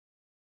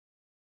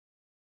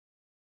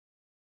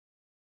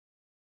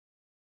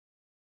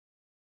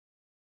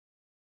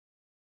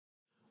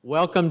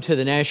Welcome to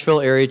the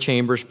Nashville Area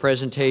Chamber's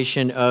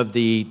presentation of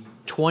the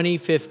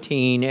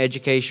 2015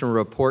 Educational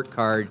Report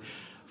Card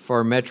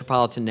for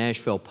Metropolitan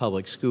Nashville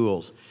Public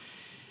Schools.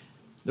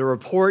 The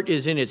report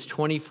is in its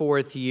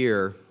 24th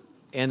year,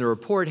 and the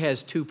report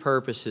has two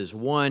purposes.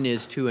 One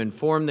is to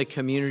inform the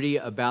community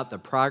about the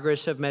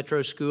progress of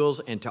Metro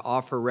schools and to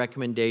offer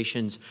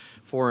recommendations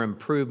for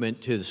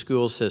improvement to the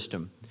school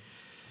system.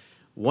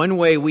 One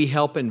way we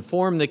help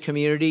inform the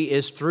community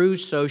is through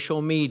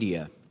social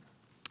media.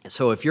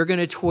 So if you're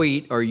going to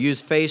tweet or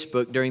use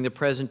Facebook during the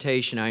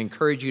presentation, I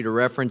encourage you to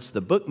reference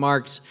the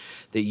bookmarks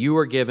that you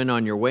were given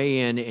on your way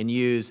in and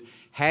use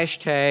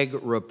hashtag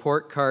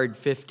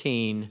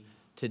ReportCard15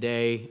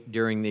 today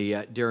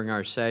during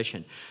our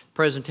session. The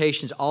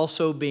presentation is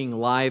also being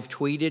live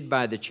tweeted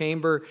by the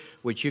Chamber,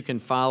 which you can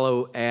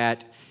follow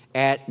at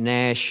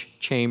Nash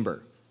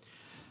Chamber.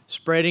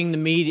 Spreading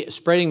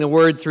the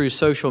word through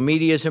social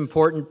media is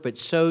important, but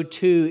so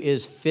too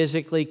is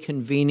physically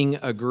convening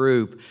a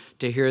group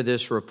to hear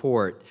this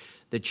report.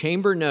 The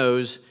Chamber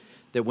knows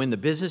that when the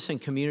business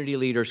and community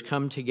leaders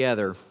come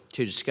together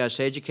to discuss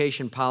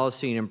education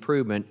policy and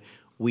improvement,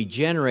 we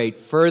generate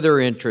further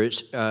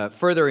interest,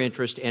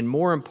 and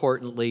more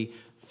importantly,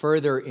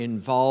 further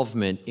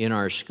involvement in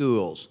our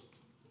schools.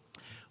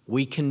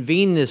 We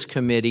convene this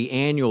committee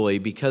annually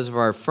because of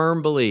our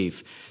firm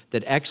belief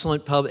that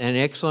an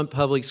excellent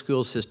public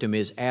school system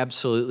is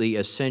absolutely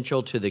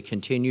essential to the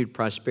continued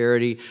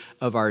prosperity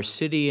of our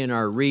city and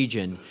our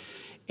region.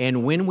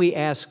 And when we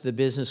ask the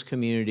business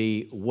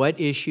community what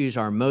issues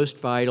are most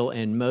vital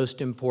and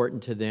most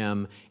important to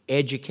them,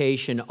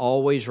 education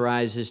always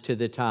rises to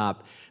the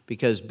top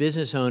because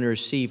business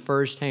owners see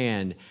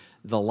firsthand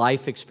the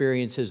life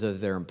experiences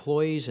of their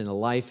employees and the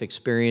life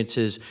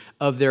experiences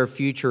of their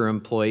future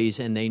employees,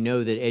 and they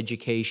know that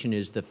education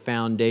is the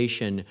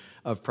foundation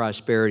of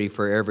prosperity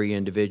for every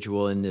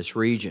individual in this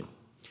region.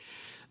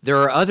 There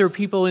are other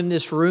people in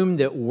this room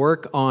that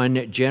work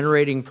on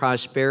generating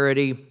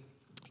prosperity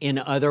in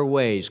other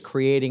ways,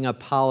 creating a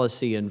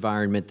policy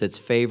environment that's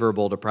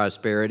favorable to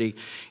prosperity,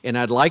 and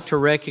I'd like to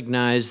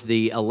recognize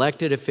the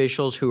elected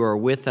officials who are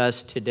with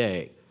us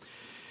today.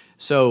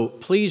 So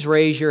please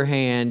raise your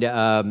hand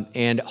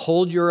and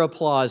hold your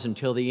applause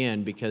until the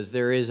end, because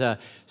there is a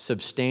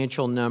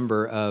substantial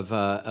number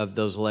of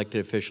those elected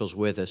officials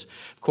with us.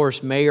 Of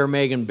course, Mayor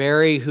Megan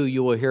Barry, who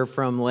you will hear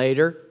from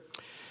later.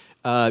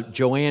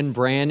 Joanne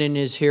Brannon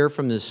is here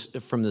from the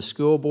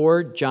school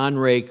board. John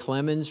Ray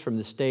Clemens from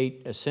the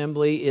State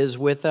Assembly is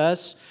with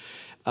us.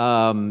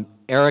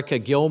 Erica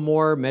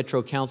Gilmore,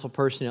 Metro Council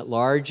Person at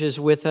Large, is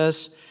with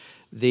us.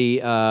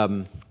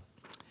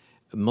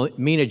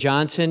 Mina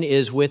Johnson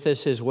is with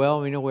us as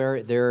well. We know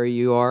where there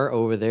you are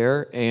over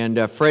there.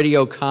 And Freddie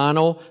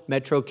O'Connell,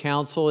 Metro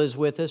Council, is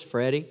with us.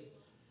 Freddie?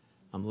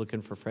 I'm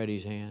looking for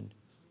Freddie's hand.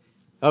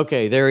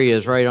 Okay, there he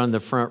is, right on the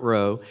front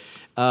row.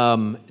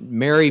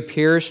 Mary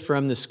Pierce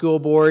from the school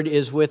board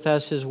is with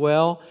us as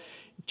well.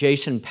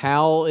 Jason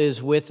Powell is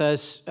with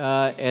us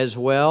as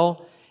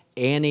well.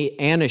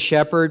 Anna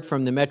Shepard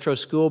from the Metro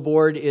School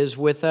Board is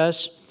with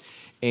us.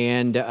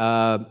 And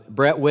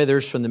Brett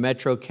Withers from the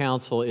Metro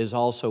Council is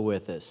also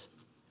with us.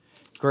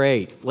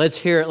 Great. Let's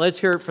hear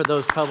it for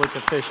those public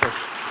officials.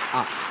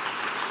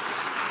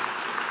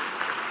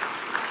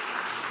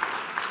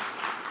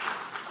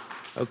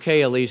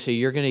 Okay, Elisa,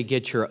 you're going to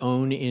get your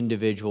own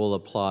individual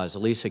applause.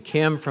 Elisa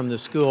Kim from the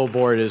school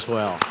board as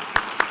well.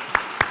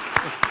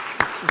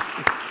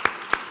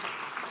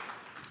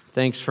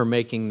 Thanks for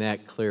making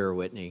that clear,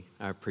 Whitney.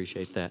 I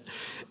appreciate that.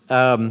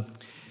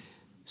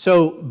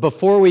 So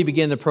before we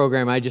begin the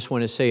program, I just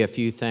want to say a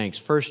few thanks.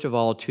 First of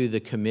all, to the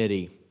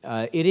committee.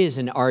 It is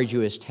an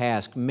arduous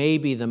task,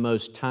 maybe the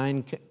most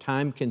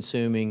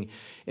time-consuming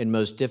and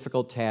most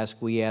difficult task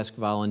we ask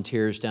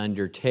volunteers to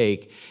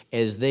undertake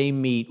as they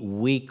meet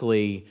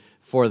weekly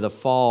for the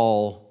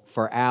fall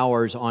for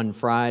hours on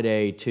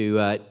Friday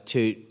to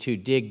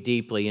dig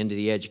deeply into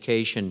the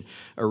education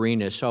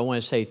arena. So I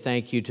want to say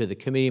thank you to the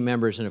committee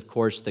members and, of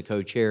course, the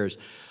co-chairs.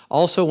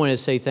 Also want to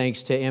say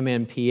thanks to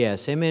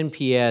MNPS.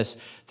 MNPS,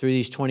 through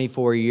these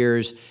 24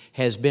 years,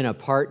 has been a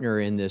partner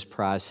in this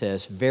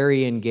process,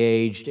 very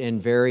engaged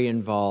and very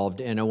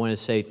involved, and I want to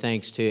say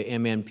thanks to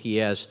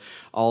MNPS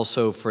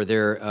also for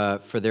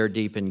their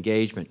deep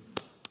engagement.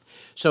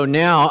 So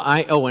now,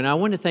 I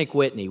want to thank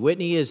Whitney.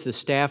 Whitney is the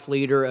staff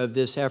leader of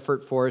this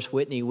effort for us,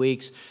 Whitney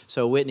Weeks.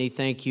 So Whitney,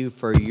 thank you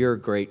for your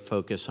great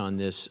focus on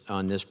this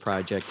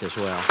project as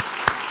well.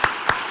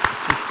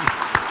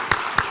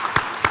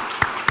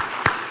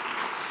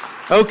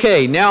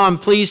 Okay, now I'm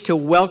pleased to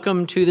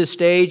welcome to the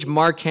stage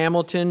Mark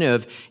Hamilton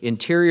of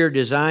Interior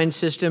Design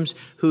Systems,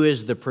 who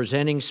is the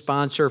presenting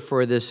sponsor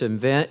for this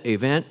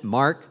event.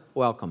 Mark,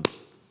 welcome.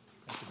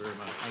 Thank you very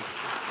much.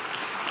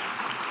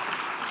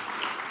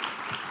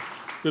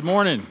 Good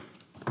morning.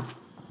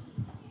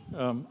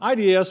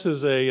 IDS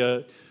is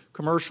a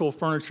commercial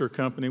furniture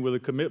company with a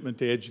commitment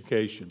to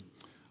education.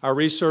 Our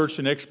research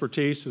and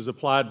expertise is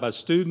applied by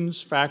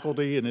students,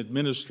 faculty, and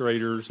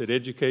administrators at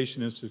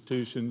education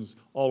institutions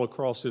all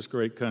across this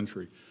great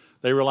country.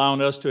 They rely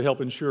on us to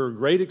help ensure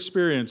great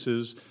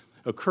experiences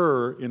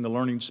occur in the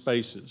learning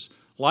spaces.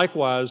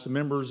 Likewise, the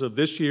members of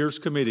this year's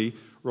committee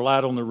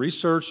relied on the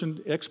research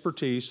and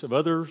expertise of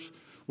others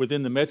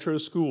within the Metro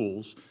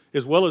schools,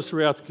 as well as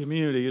throughout the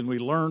community, and we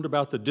learned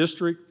about the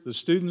district, the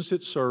students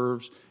it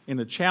serves, and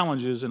the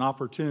challenges and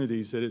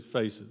opportunities that it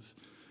faces.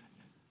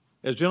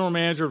 As General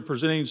Manager of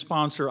presenting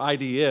sponsor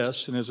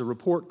IDS and as a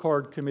report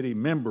card committee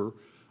member,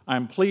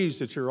 I'm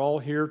pleased that you're all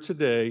here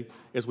today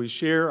as we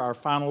share our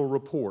final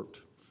report.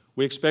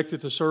 We expect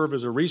it to serve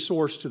as a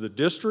resource to the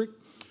district,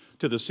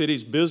 to the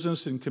city's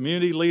business and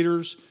community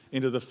leaders,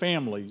 and to the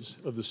families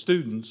of the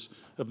students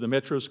of the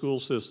Metro school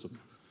system.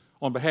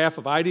 On behalf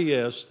of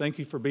IDS, thank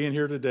you for being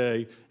here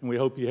today, and we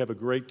hope you have a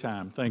great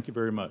time. Thank you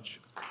very much.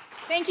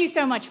 Thank you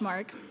so much,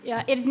 Mark.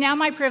 It is now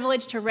my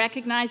privilege to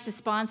recognize the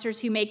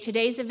sponsors who make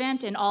today's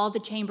event and all the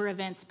Chamber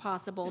events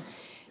possible.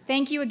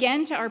 Thank you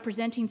again to our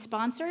presenting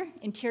sponsor,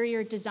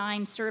 Interior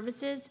Design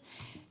Services.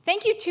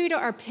 Thank you, too, to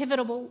our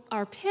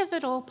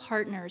pivotal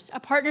partners, a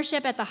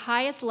partnership at the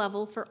highest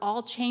level for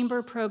all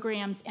Chamber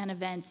programs and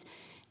events.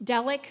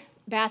 Delic,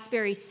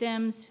 Bassberry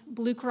Sims,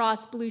 Blue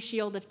Cross Blue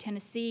Shield of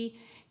Tennessee,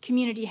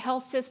 Community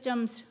Health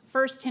Systems,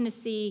 First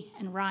Tennessee,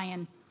 and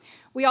Ryan.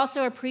 We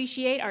also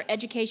appreciate our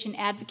education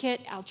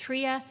advocate,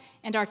 Altria,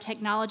 and our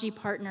technology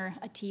partner,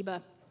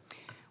 Atiba.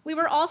 We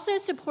were also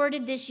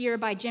supported this year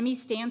by Jimmy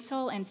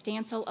Stansel and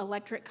Stansel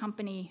Electric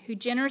Company, who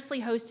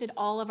generously hosted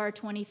all of our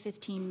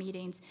 2015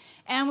 meetings.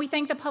 And we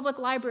thank the Public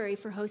Library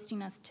for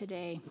hosting us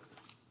today.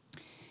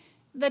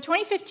 The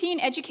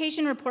 2015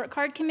 Education Report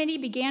Card Committee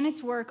began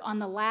its work on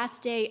the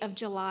last day of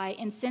July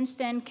and since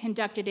then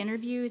conducted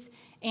interviews,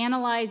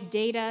 analyzed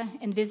data,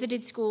 and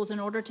visited schools in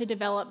order to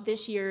develop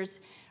this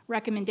year's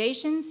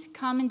recommendations,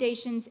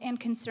 commendations, and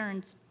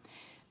concerns.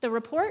 The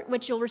report,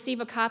 which you'll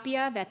receive a copy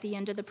of at the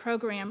end of the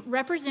program,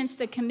 represents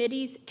the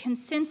committee's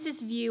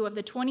consensus view of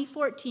the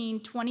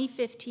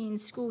 2014-2015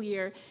 school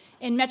year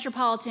in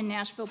Metropolitan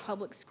Nashville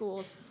Public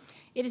Schools.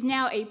 It is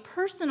now a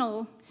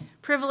personal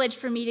privilege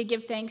for me to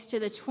give thanks to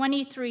the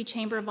 23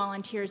 Chamber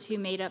volunteers who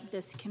made up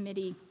this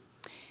committee.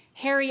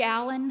 Harry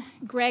Allen,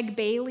 Greg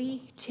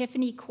Bailey,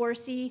 Tiffany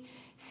Corsi,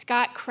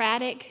 Scott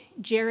Craddock,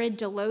 Jared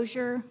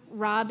Delosier,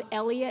 Rob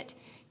Elliott,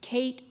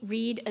 Kate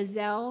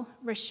Reed-Azell,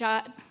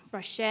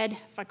 Rashed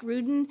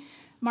Fakhrudin,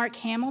 Mark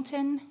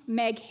Hamilton,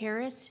 Meg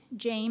Harris,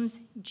 James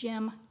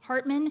Jim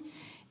Hartman,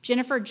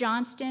 Jennifer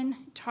Johnston,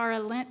 Tara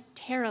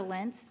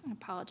Lentz,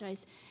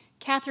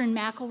 Catherine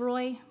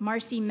McElroy,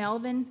 Marcy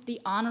Melvin, the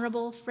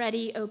Honorable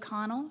Freddie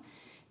O'Connell,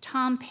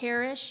 Tom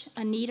Parrish,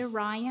 Anita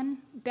Ryan,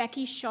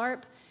 Becky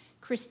Sharp,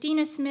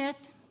 Christina Smith,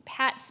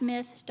 Pat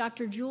Smith,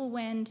 Dr. Jewel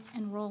Wind,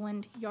 and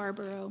Roland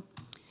Yarborough.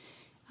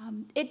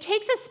 It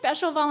takes a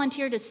special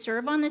volunteer to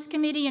serve on this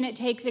committee, and it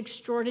takes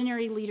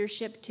extraordinary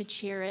leadership to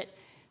chair it.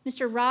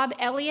 Mr. Rob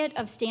Elliott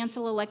of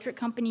Stansel Electric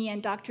Company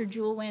and Dr.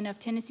 Jewel Wind of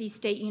Tennessee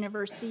State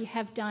University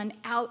have done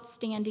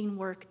outstanding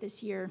work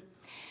this year.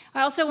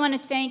 I also want to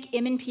thank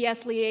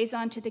M&PS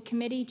Liaison to the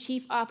committee,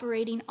 Chief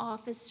Operating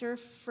Officer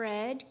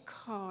Fred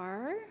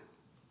Carr.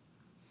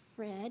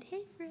 Fred,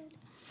 hey Fred.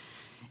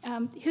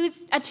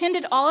 Who's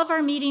attended all of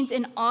our meetings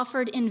and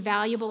offered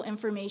invaluable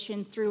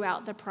information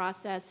throughout the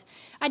process.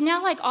 I'd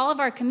now like all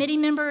of our committee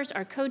members,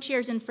 our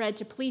co-chairs, and Fred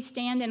to please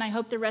stand, and I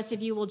hope the rest of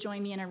you will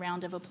join me in a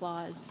round of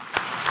applause.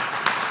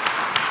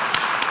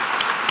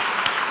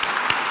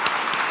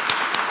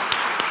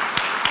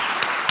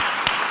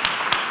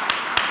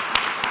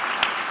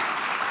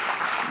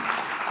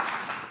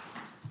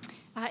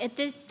 At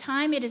this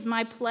time, it is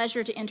my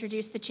pleasure to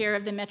introduce the chair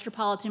of the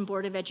Metropolitan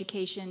Board of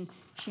Education,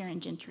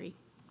 Sharon Gentry.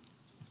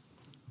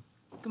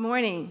 Good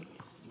morning.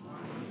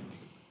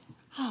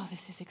 Oh,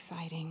 this is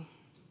exciting.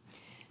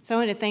 So I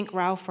want to thank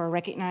Ralph for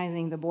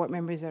recognizing the board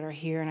members that are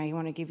here, and I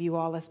want to give you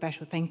all a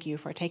special thank you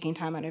for taking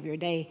time out of your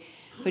day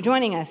for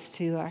joining us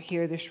to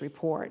hear this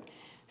report.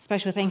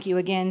 Special thank you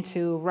again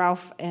to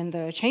Ralph and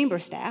the chamber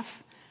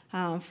staff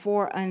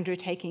for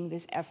undertaking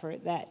this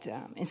effort that,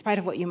 in spite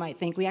of what you might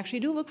think, we actually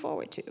do look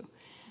forward to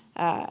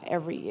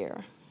every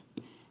year.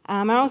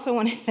 I also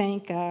want to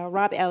thank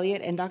Rob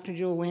Elliott and Dr.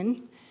 Jewel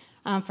Wind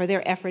for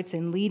their efforts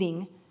in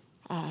leading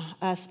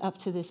us up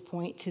to this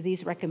point, to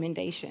these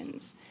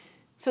recommendations.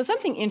 So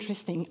something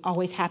interesting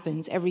always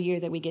happens every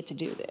year that we get to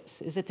do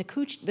this, is that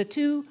the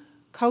two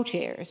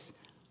co-chairs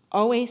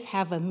always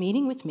have a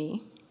meeting with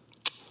me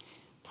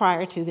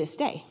prior to this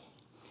day.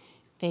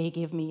 They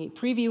give me a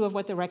preview of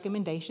what the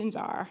recommendations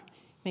are,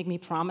 make me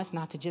promise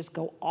not to just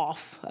go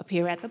off up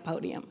here at the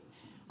podium,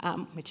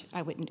 which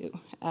I wouldn't do.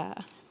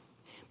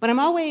 But I'm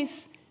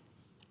always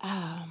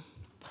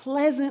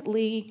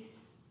pleasantly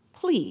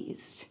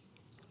pleased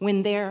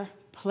when they're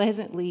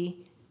pleasantly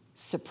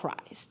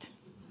surprised,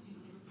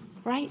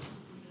 right?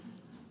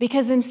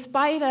 Because in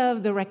spite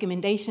of the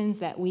recommendations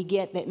that we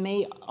get that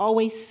may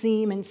always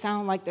seem and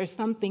sound like there's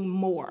something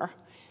more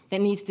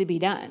that needs to be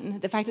done,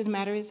 the fact of the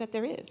matter is that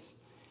there is.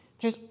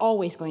 There's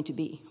always going to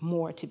be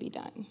more to be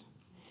done.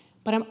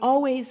 But I'm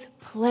always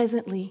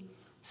pleasantly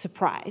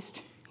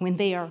surprised when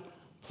they are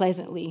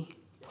pleasantly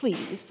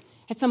pleased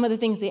at some of the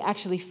things they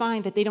actually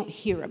find that they don't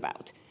hear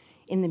about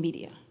in the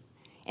media.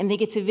 And they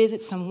get to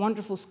visit some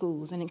wonderful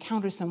schools and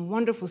encounter some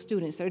wonderful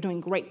students that are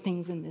doing great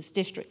things in this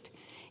district.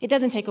 It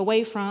doesn't take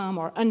away from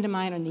or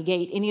undermine or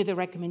negate any of the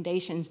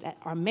recommendations that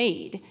are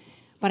made,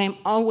 but I'm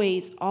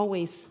always,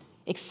 always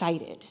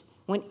excited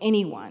when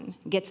anyone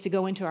gets to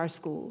go into our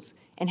schools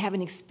and have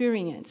an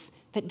experience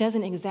that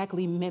doesn't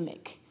exactly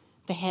mimic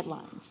the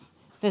headlines,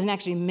 doesn't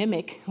actually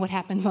mimic what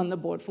happens on the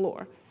board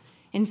floor.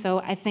 And so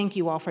I thank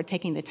you all for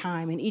taking the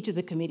time, and each of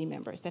the committee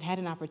members that had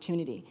an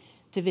opportunity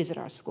to visit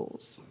our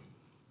schools.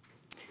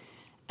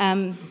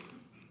 One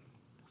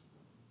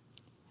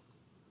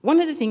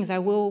of the things I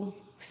will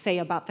say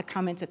about the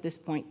comments at this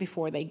point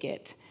before they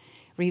get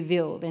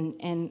revealed,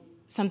 and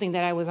something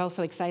that I was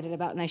also excited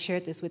about, and I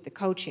shared this with the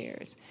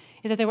co-chairs,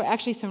 is that there were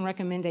actually some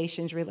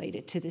recommendations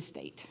related to the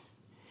state,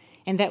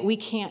 and that we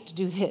can't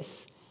do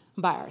this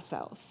by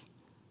ourselves.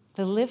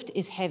 The lift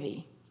is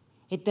heavy.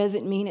 It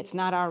doesn't mean it's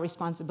not our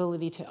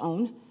responsibility to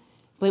own,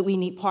 but we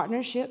need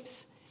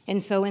partnerships.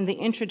 And so in the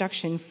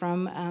introduction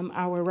from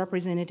our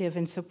representative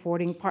and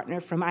supporting partner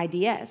from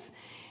IDS,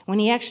 when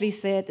he actually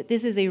said that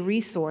this is a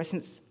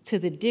resource to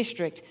the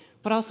district,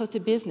 but also to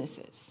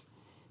businesses,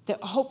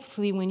 that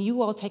hopefully when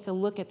you all take a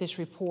look at this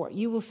report,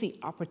 you will see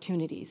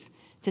opportunities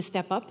to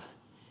step up,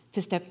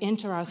 to step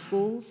into our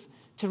schools,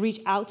 to reach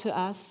out to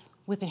us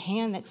with a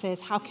hand that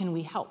says, how can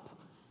we help?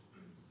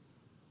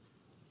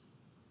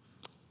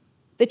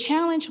 The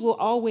challenge will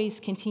always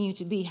continue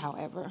to be,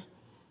 however,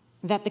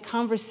 that the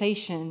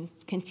conversation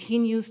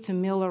continues to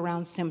mill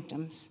around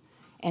symptoms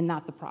and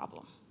not the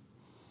problem.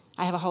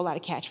 I have a whole lot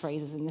of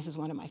catchphrases, and this is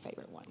one of my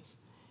favorite ones.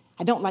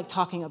 I don't like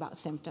talking about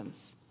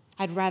symptoms.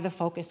 I'd rather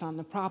focus on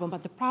the problem,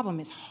 but the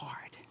problem is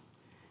hard.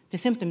 The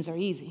symptoms are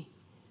easy.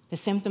 The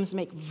symptoms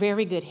make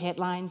very good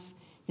headlines.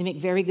 They make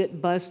very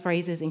good buzz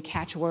phrases and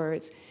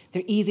catchwords.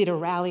 They're easy to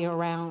rally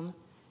around.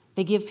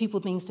 They give people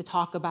things to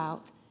talk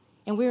about.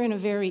 And we're in a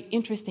very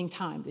interesting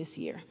time this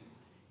year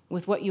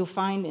with what you'll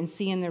find and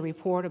see in the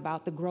report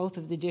about the growth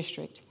of the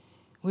district.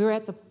 We're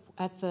at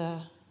the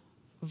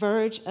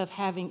verge of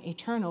having a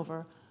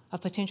turnover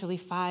of potentially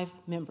 5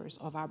 members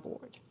of our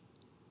board.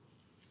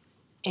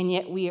 And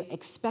yet we are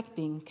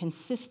expecting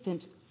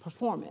consistent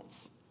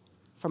performance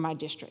from our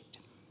district.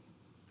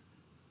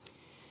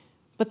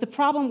 But the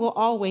problem will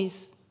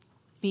always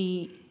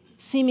be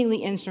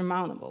seemingly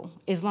insurmountable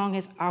as long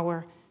as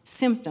our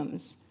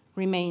symptoms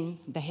remain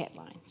the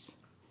headlines.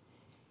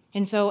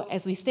 And so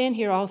as we stand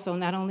here also,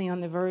 not only on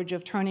the verge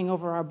of turning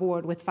over our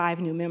board with 5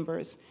 new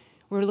members,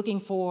 we're looking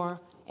for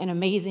an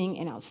amazing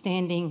and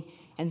outstanding,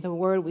 and the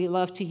word we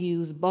love to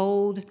use,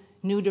 bold,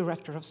 new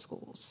director of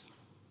schools.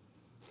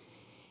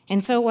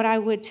 And so what I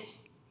would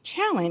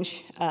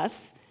challenge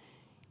us,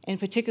 and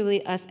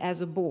particularly us as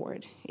a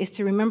board, is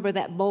to remember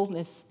that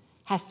boldness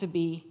has to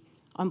be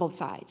on both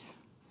sides,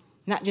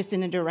 not just in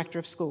the director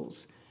of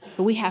schools,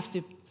 but we have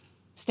to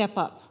step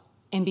up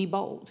and be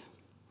bold.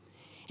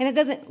 And it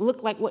doesn't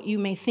look like what you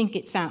may think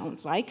it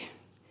sounds like.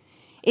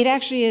 It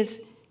actually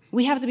is,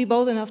 we have to be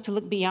bold enough to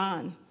look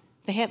beyond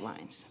the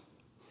headlines,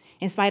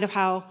 in spite of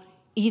how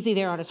easy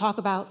they are to talk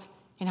about,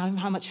 and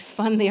how much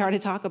fun they are to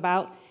talk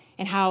about,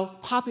 and how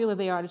popular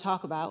they are to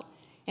talk about,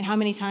 and how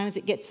many times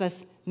it gets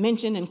us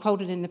mentioned and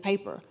quoted in the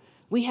paper.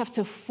 We have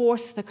to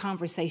force the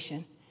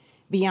conversation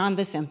beyond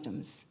the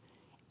symptoms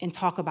and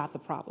talk about the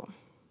problem.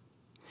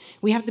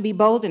 We have to be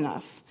bold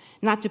enough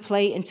not to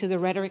play into the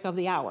rhetoric of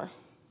the hour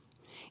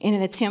in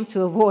an attempt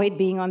to avoid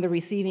being on the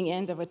receiving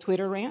end of a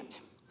Twitter rant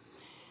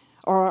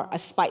or a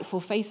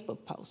spiteful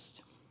Facebook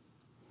post.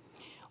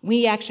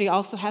 We actually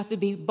also have to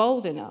be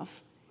bold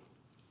enough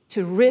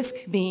to risk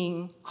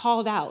being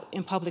called out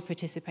in public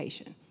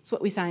participation. It's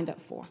what we signed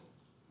up for.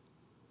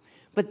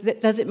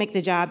 But does it make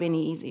the job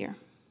any easier?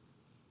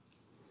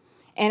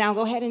 And I'll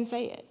go ahead and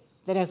say it,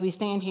 that as we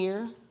stand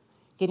here,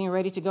 getting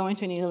ready to go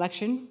into an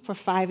election for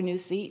 5 new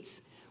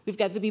seats, we've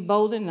got to be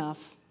bold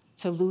enough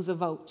to lose a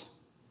vote,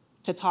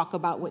 to talk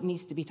about what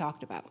needs to be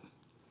talked about.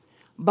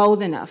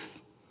 Bold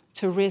enough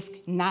to risk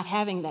not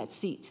having that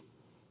seat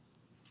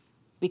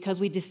because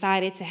we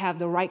decided to have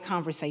the right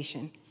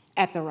conversation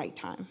at the right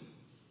time.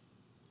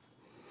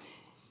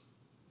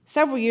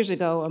 Several years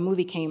ago, a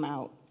movie came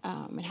out,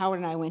 and Howard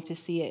and I went to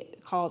see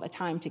it, called A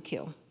Time to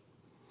Kill.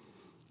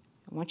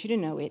 I want you to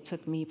know it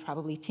took me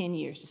probably 10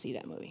 years to see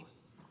that movie.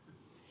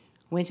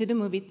 Went to the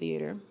movie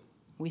theater,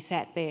 we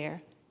sat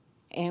there,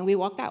 and we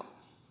walked out.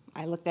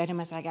 I looked at him,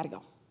 I said, I gotta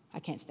go. I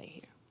can't stay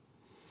here.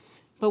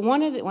 But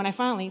when I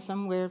finally,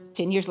 somewhere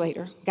 10 years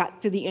later,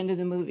 got to the end of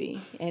the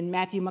movie, and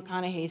Matthew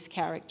McConaughey's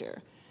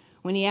character,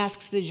 when he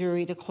asks the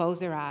jury to close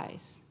their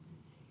eyes,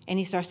 and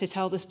he starts to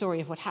tell the story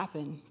of what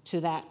happened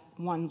to that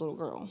one little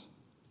girl.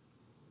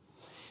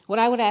 What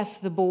I would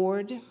ask the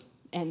board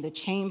and the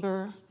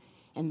chamber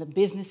and the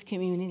business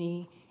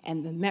community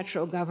and the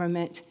metro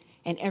government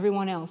and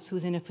everyone else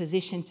who's in a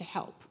position to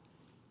help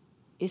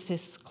is to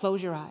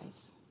close your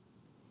eyes.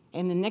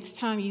 And the next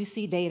time you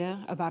see data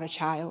about a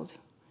child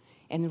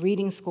and the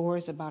reading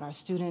scores about our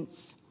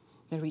students,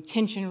 the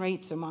retention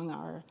rates among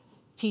our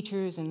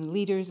teachers and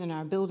leaders in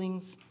our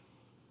buildings,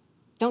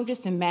 Don't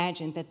just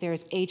imagine that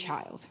there's a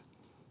child,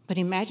 but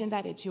imagine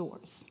that it's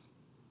yours.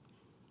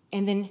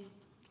 And then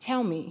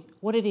tell me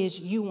what it is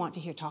you want to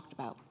hear talked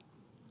about.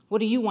 What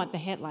do you want the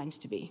headlines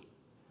to be?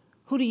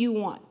 Who do you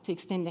want to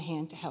extend a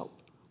hand to help?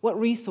 What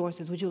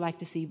resources would you like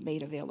to see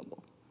made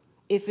available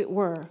if it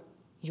were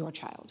your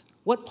child?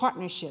 What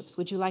partnerships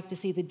would you like to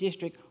see the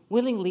district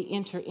willingly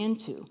enter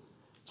into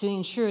to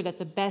ensure that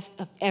the best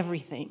of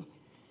everything,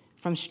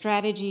 from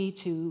strategy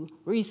to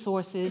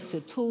resources to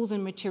tools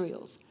and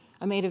materials,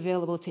 are made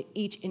available to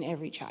each and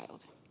every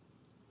child?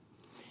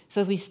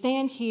 So as we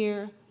stand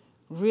here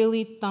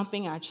really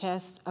thumping our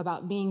chests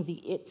about being the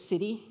IT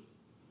city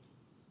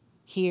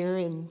here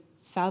in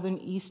southern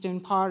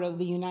eastern part of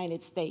the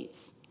United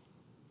States,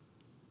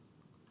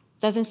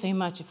 doesn't say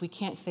much if we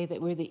can't say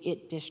that we're the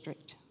IT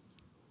district.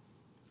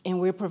 And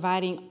we're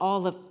providing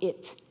all of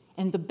it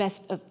and the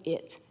best of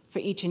it for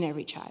each and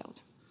every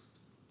child.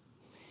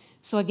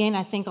 So again,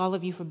 I thank all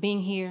of you for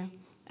being here.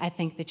 I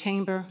thank the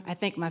Chamber. I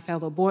thank my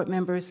fellow board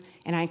members,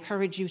 and I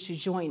encourage you to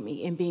join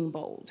me in being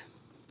bold.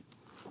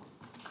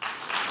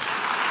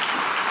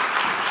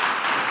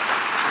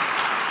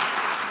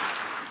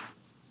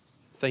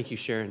 Thank you,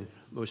 Sharon,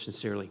 most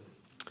sincerely.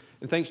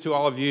 And thanks to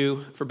all of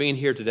you for being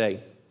here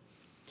today.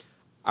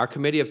 Our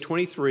committee of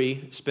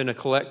 23 spent a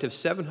collective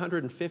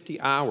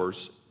 750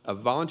 hours of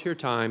volunteer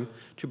time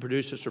to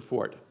produce this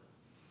report.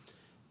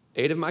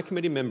 8 of my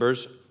committee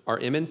members are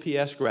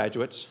MNPS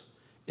graduates,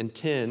 and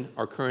 10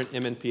 are current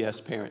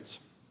MNPS parents.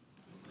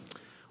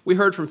 We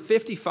heard from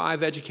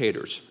 55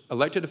 educators,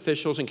 elected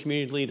officials, and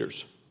community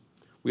leaders.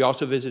 We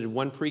also visited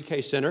 1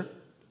 pre-K center,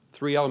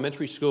 3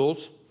 elementary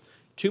schools,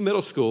 2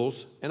 middle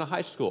schools, and a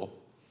high school,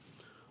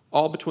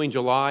 all between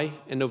July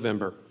and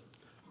November.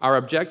 Our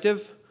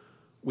objective: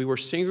 we were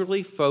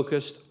singularly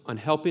focused on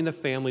helping the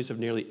families of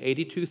nearly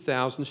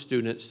 82,000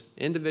 students,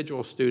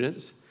 individual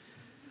students,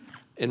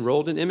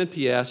 enrolled in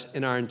MNPS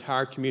in our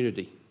entire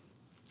community.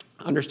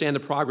 Understand the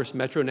progress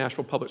Metro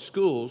Nashville Public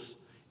Schools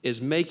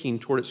is making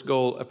toward its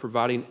goal of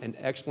providing an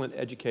excellent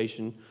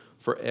education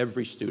for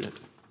every student.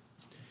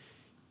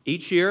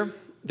 Each year,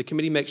 the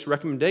committee makes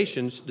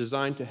recommendations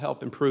designed to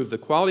help improve the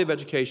quality of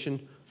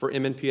education for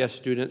MNPS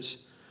students.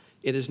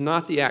 It is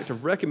not the act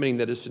of recommending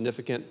that is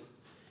significant.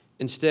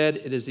 Instead,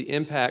 it is the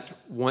impact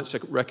once a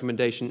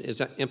recommendation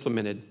is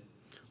implemented.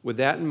 With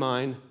that in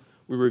mind,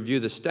 we review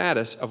the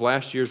status of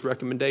last year's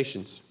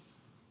recommendations.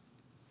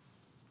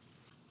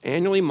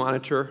 Annually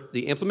monitor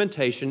the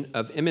implementation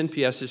of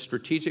MNPS's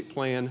strategic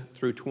plan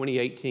through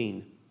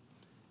 2018.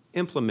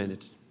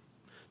 Implemented.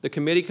 The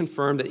committee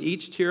confirmed that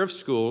each tier of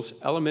schools,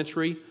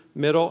 elementary,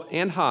 middle,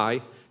 and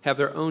high, have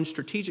their own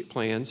strategic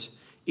plans,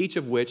 each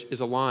of which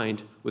is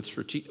aligned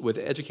with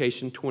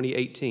Education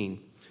 2018,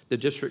 the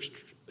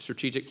district's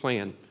strategic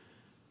plan.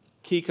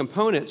 Key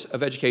components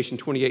of Education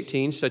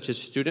 2018, such as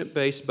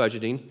student-based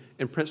budgeting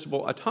and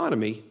principal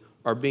autonomy,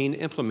 are being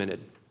implemented.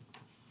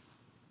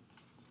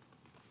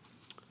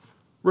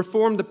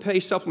 Reform the pay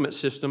supplement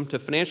system to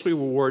financially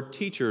reward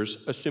teachers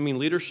assuming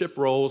leadership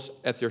roles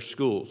at their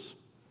schools.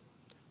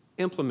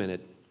 Implemented.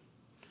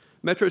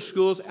 Metro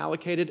Schools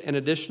allocated an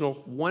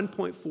additional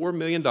 $1.4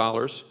 million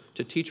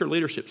to teacher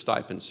leadership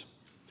stipends.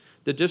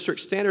 The district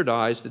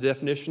standardized the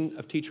definition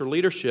of teacher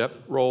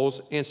leadership roles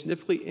and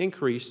significantly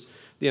increased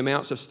the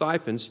amounts of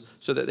stipends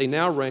so that they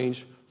now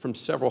range from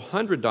several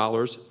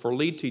 $100s for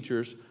lead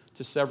teachers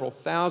to several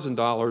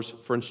 $1,000s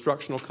for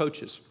instructional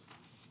coaches.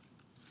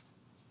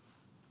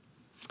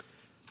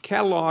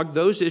 Catalog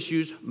those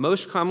issues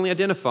most commonly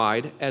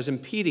identified as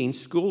impeding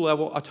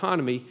school-level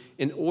autonomy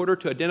in order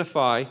to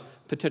identify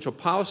potential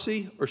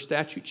policy or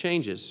statute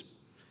changes.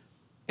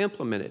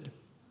 Implemented.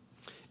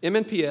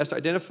 MNPS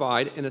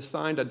identified and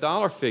assigned a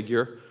dollar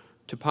figure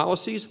to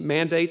policies,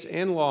 mandates,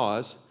 and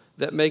laws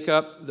that make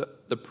up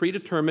the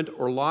predetermined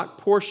or locked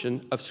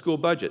portion of school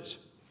budgets.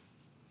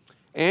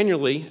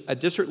 Annually, a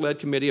district-led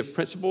committee of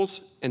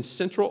principals and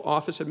central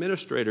office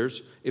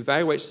administrators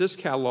evaluates this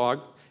catalog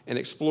and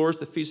explores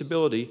the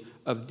feasibility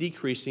of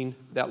decreasing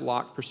that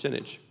locked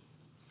percentage.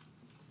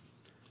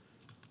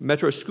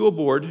 Metro School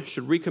Board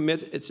should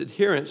recommit its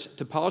adherence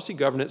to policy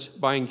governance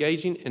by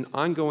engaging in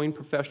ongoing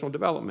professional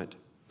development.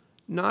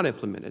 Not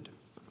implemented.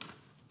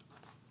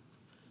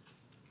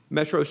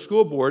 Metro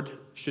School Board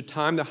should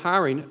time the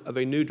hiring of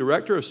a new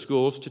director of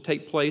schools to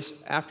take place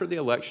after the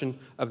election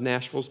of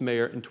Nashville's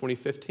mayor in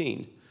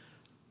 2015.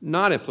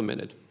 Not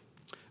implemented.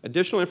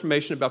 Additional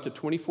information about the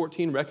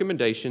 2014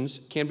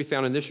 recommendations can be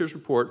found in this year's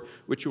report,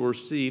 which you will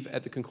receive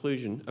at the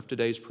conclusion of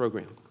today's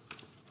program.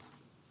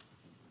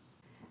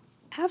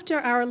 After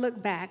our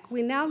look back,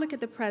 we now look at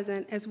the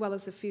present as well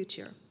as the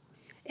future.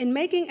 In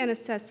making an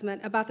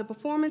assessment about the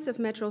performance of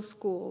Metro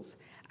schools,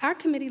 our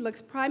committee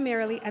looks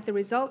primarily at the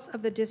results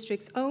of the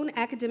district's own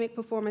academic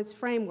performance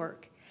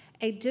framework,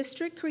 a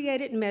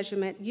district-created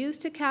measurement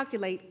used to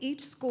calculate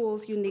each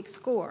school's unique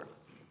score.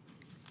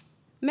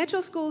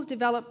 Metro schools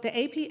developed the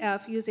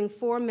APF using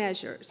 4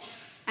 measures: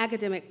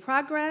 academic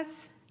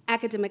progress,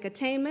 academic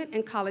attainment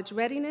and college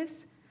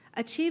readiness,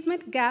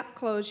 achievement gap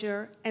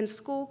closure, and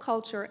school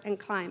culture and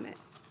climate.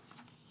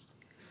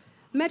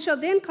 Metro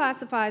then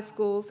classifies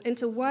schools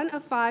into one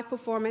of 5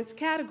 performance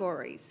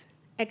categories: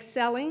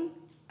 excelling,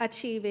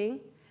 achieving,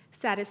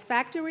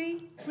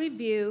 satisfactory,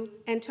 review,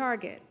 and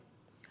target.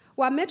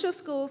 While Metro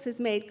Schools has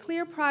made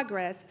clear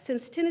progress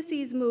since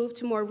Tennessee's move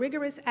to more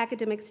rigorous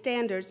academic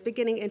standards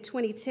beginning in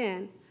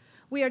 2010,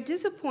 we are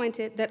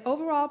disappointed that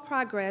overall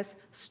progress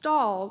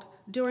stalled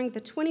during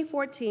the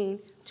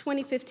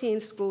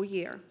 2014-2015 school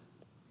year.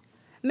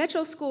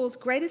 Metro Schools'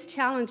 greatest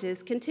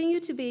challenges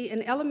continue to be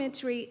in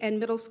elementary and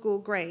middle school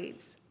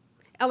grades.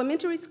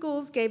 Elementary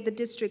schools gave the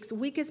district's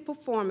weakest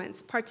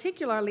performance,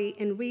 particularly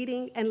in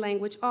reading and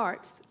language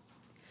arts.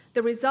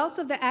 The results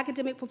of the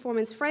academic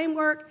performance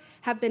framework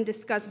have been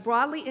discussed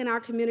broadly in our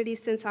community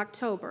since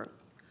October.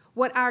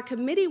 What our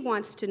committee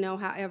wants to know,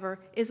 however,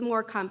 is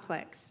more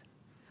complex.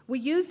 We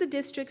use the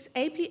district's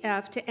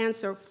APF to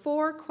answer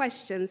 4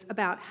 questions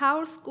about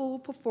how school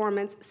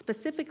performance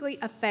specifically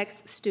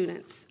affects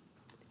students.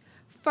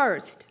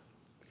 First,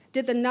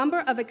 did the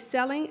number of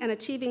excelling and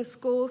achieving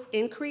schools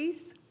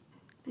increase?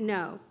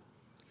 No.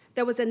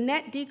 There was a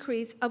net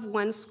decrease of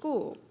 1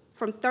 school,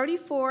 from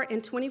 34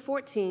 in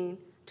 2014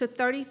 to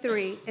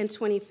 33 in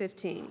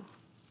 2015.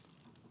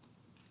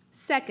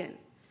 Second,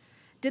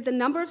 did the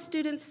number of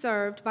students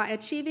served by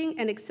achieving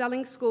and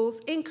excelling schools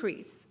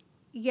increase?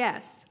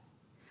 Yes.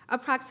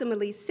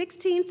 Approximately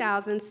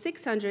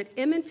 16,600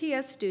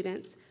 MNPS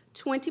students,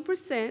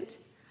 20%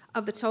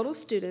 of the total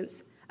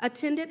students,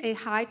 attended a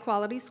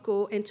high-quality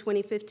school in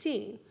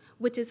 2015,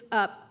 which is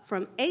up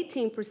from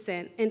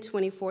 18% in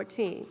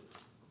 2014.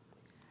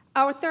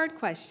 Our third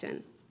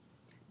question,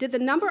 did the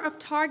number of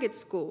target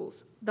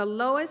schools, the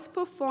lowest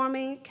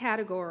performing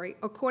category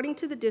according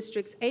to the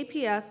district's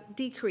APF,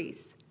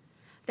 decrease?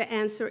 The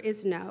answer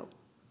is no.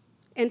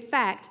 In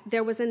fact,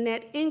 there was a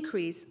net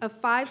increase of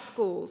 5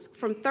 schools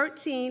from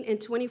 13 in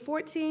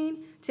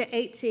 2014 to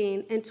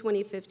 18 in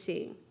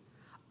 2015.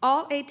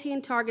 All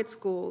 18 target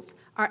schools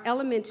are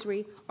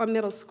elementary or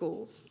middle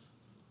schools.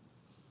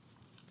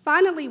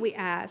 Finally, we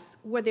asked,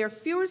 were there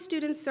fewer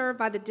students served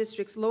by the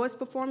district's lowest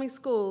performing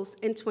schools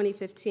in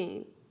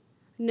 2015?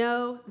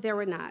 No, there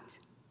were not.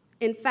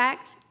 In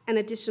fact, an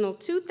additional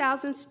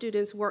 2,000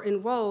 students were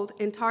enrolled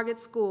in target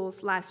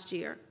schools last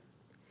year.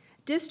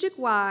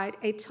 District-wide,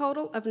 a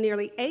total of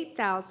nearly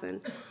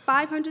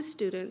 8,500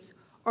 students,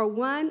 or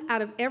 1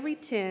 out of every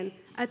 10,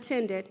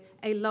 attended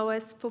a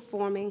lowest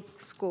performing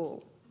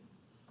school.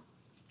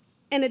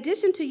 In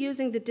addition to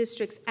using the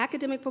district's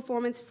academic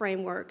performance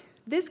framework,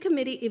 this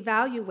committee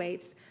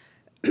evaluates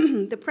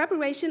the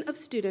preparation of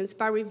students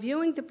by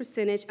reviewing the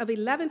percentage of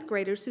 11th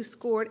graders who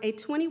scored a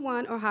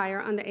 21 or higher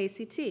on the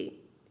ACT.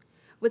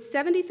 With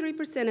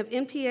 73% of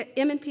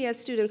MNPS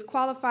students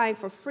qualifying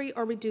for free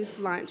or reduced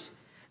lunch,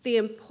 the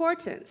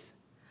importance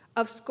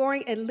of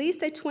scoring at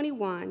least a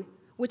 21,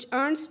 which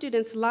earns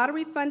students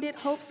lottery-funded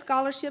Hope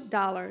Scholarship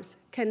dollars,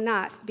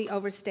 cannot be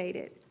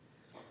overstated.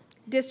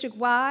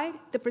 District-wide,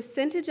 the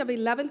percentage of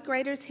 11th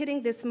graders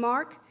hitting this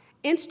mark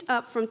inched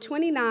up from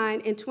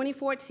 29 in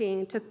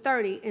 2014 to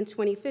 30 in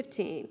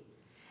 2015.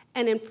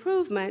 An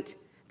improvement,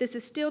 this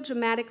is still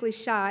dramatically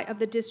shy of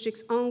the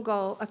district's own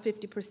goal of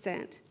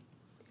 50%.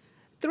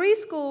 3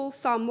 schools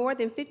saw more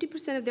than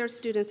 50% of their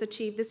students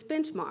achieve this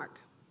benchmark: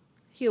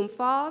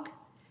 Hume-Fogg,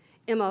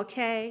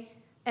 MLK,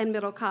 and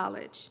Middle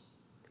College.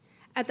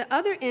 At the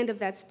other end of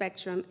that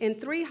spectrum, in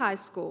 3 high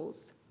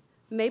schools,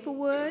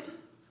 Maplewood,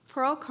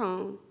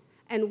 Pearl-Cohn,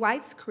 and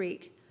Whites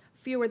Creek,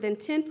 fewer than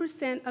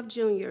 10% of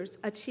juniors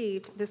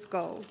achieved this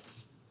goal.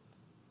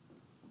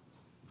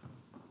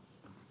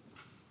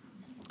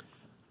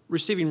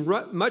 Receiving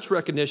much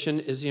recognition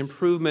is the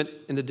improvement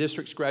in the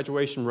district's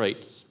graduation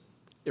rates.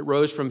 It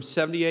rose from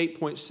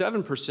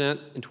 78.7%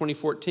 in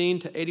 2014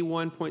 to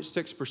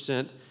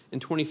 81.6% in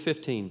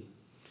 2015.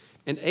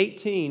 And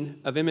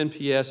 18 of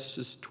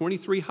MNPS's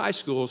 23 high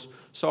schools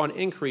saw an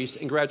increase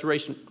in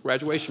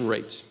graduation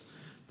rates.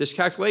 This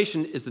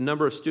calculation is the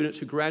number of students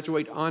who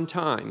graduate on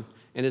time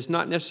and is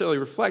not necessarily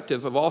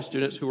reflective of all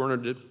students who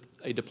earn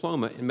a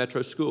diploma in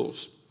Metro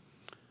schools.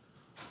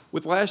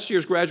 With last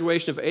year's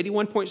graduation of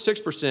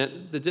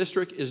 81.6%, the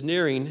district is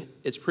nearing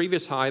its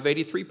previous high of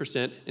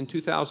 83% in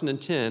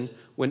 2010,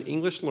 when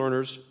English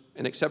learners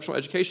and exceptional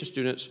education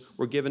students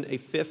were given a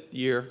 5th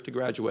year to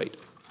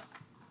graduate.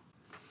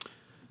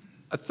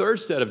 A third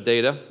set of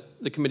data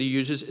the committee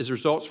uses is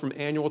results from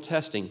annual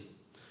testing.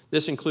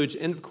 This includes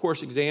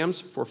end-of-course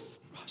exams for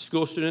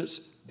school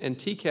students and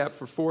TCAP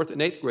for 4th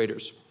and 8th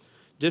graders.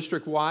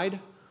 District-wide,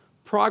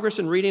 progress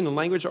in reading and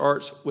language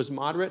arts was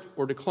moderate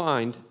or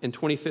declined in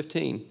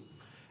 2015.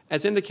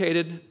 As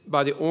indicated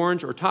by the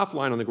orange or top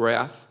line on the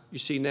graph you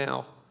see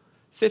now,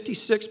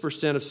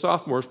 56% of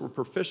sophomores were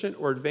proficient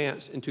or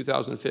advanced in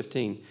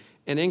 2015,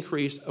 an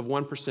increase of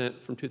 1%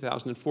 from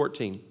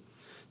 2014.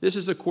 This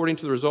is according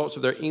to the results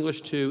of their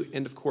English 2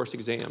 end-of-course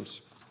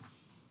exams.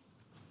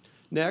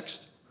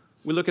 Next,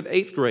 we look at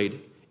 8th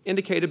grade,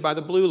 indicated by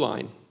the blue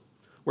line,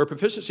 where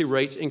proficiency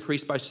rates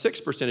increased by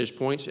 6 percentage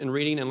points in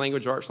reading and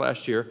language arts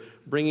last year,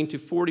 bringing to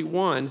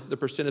 41% the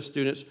percent of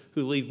students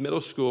who leave middle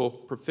school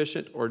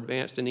proficient or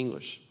advanced in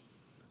English.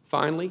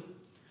 Finally,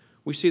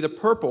 We see the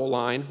purple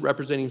line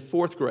representing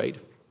 4th grade.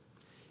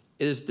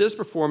 It is this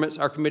performance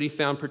our committee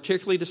found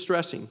particularly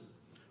distressing.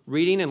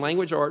 Reading and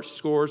language arts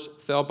scores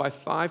fell by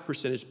 5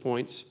 percentage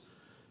points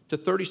to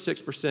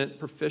 36%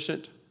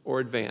 proficient or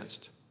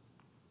advanced.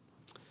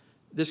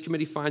 This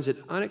committee finds it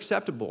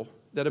unacceptable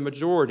that a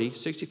majority,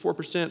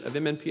 64% of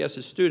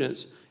MNPS's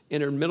students,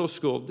 entered middle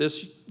school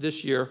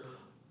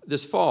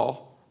this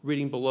fall,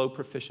 reading below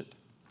proficient.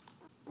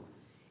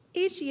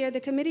 Each year, the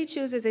committee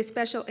chooses a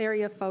special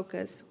area of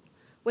focus.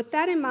 With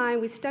that in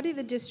mind, we study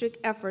the district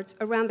efforts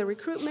around the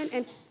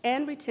recruitment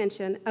and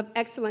retention of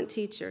excellent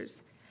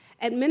teachers.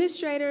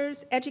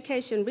 Administrators,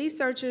 education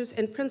researchers,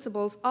 and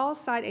principals all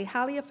cite a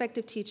highly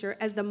effective teacher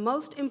as the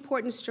most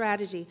important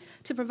strategy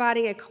to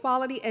providing a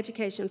quality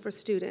education for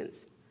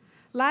students.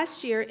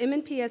 Last year,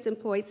 MNPS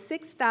employed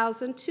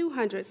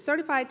 6,200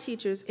 certified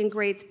teachers in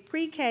grades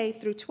pre-K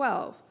through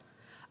 12.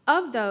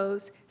 Of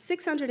those,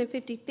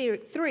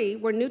 653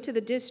 were new to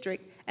the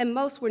district, and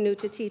most were new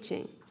to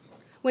teaching.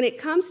 When it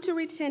comes to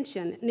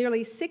retention,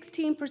 nearly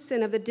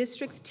 16% of the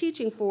district's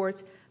teaching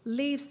force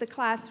leaves the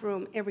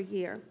classroom every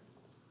year.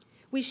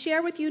 We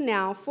share with you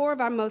now 4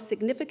 of our most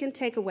significant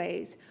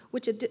takeaways,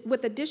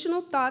 with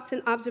additional thoughts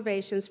and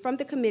observations from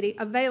the committee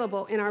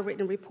available in our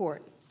written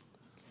report.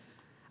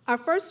 Our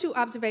first 2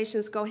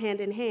 observations go hand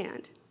in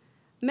hand.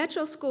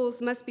 Metro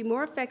schools must be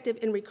more effective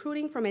in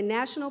recruiting from a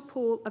national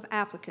pool of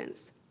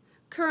applicants.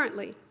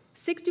 Currently,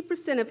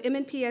 60% of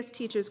MNPS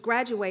teachers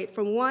graduate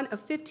from one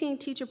of 15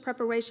 teacher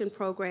preparation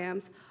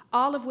programs,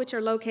 all of which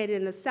are located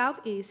in the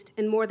Southeast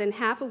and more than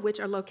half of which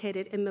are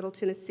located in Middle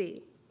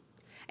Tennessee.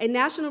 A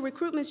national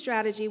recruitment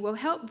strategy will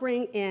help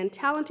bring in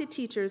talented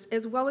teachers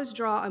as well as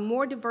draw a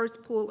more diverse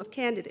pool of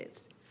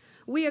candidates.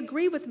 We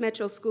agree with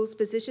Metro Schools'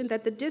 position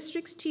that the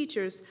district's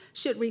teachers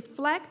should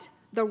reflect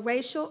the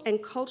racial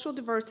and cultural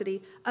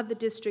diversity of the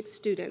district's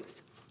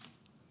students.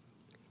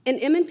 In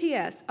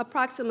MNPS,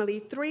 approximately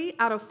 3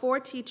 out of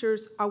 4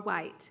 teachers are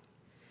white.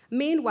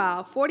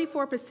 Meanwhile,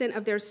 44%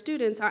 of their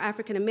students are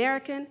African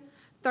American,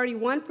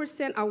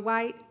 31% are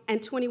white, and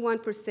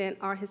 21%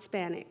 are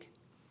Hispanic.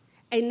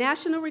 A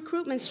national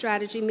recruitment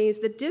strategy means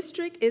the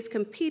district is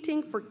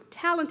competing for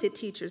talented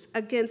teachers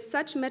against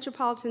such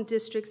metropolitan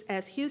districts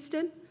as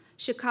Houston,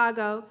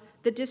 Chicago,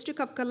 the District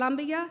of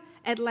Columbia,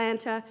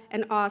 Atlanta,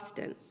 and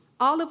Austin,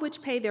 all of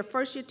which pay their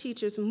first-year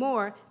teachers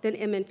more than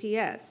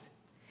MNPS.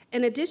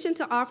 In addition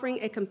to offering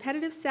a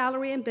competitive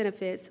salary and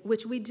benefits,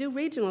 which we do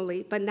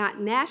regionally but not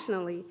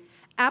nationally,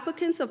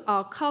 applicants of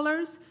all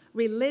colors,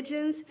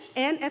 religions,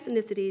 and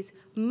ethnicities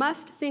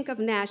must think of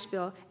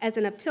Nashville as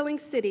an appealing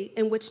city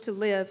in which to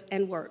live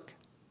and work.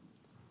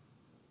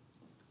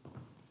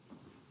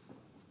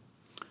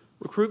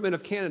 Recruitment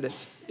of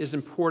candidates is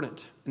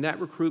important, and that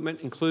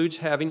recruitment includes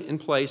having in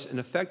place an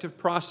effective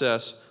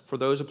process for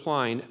those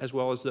applying as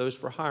well as those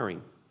for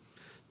hiring.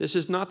 This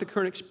is not the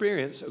current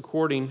experience,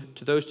 according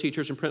to those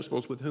teachers and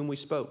principals with whom we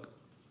spoke.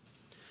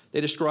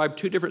 They described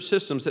 2 different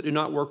systems that do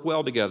not work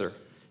well together.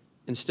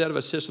 Instead of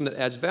a system that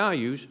adds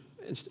value,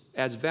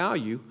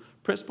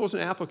 principals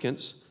and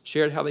applicants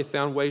shared how they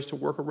found ways to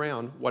work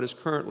around what is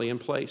currently in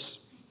place.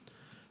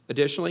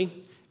 Additionally,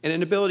 an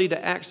inability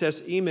to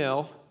access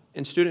email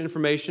and student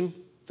information,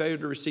 failure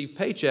to receive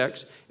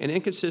paychecks, and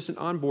inconsistent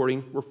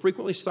onboarding were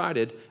frequently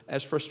cited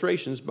as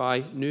frustrations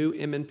by new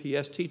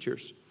MNPS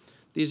teachers.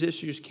 These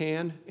issues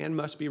can and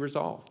must be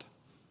resolved.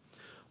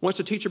 Once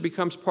a teacher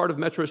becomes part of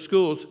Metro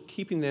schools,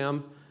 keeping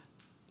them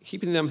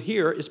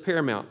here is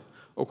paramount.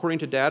 According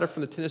to data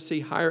from the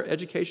Tennessee Higher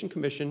Education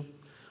Commission,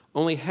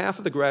 only half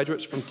of the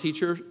graduates from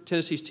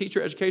Tennessee's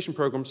teacher education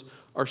programs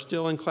are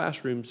still in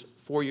classrooms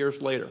 4 years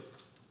later.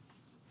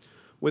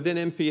 Within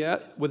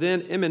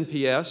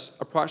MNPS,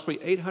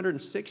 approximately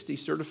 860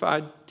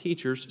 certified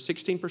teachers,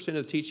 16% of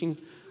the teaching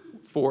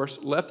force,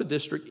 left the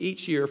district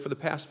each year for the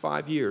past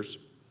 5 years.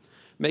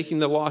 Making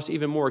the loss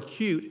even more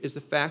acute is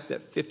the fact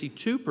that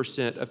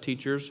 52% of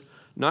teachers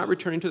not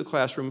returning to the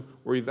classroom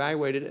were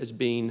evaluated as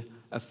being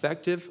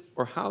effective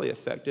or highly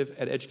effective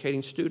at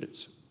educating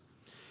students.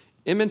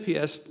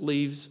 MNPS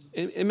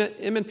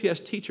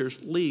teachers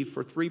leave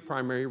for 3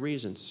 primary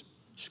reasons: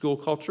 school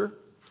culture,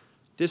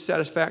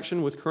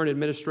 dissatisfaction with current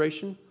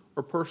administration,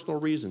 or personal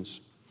reasons.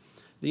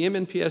 The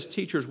MNPS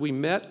teachers we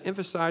met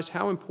emphasized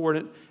how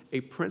important a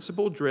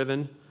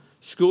principle-driven,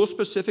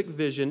 school-specific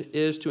vision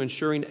is to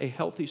ensuring a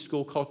healthy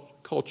school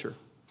culture.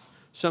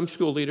 Some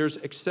school leaders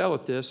excel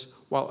at this,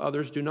 while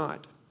others do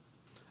not.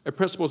 A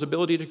principal's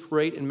ability to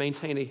create and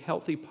maintain a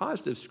healthy,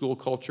 positive school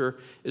culture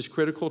is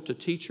critical to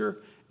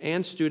teacher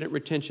and student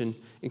retention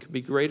and can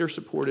be greater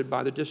supported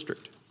by the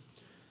district.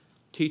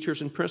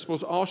 Teachers and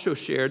principals also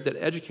shared that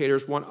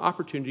educators want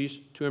opportunities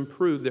to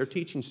improve their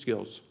teaching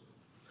skills.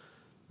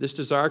 This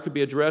desire could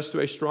be addressed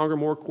through a stronger,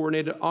 more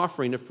coordinated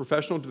offering of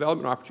professional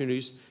development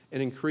opportunities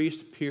and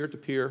increased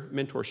peer-to-peer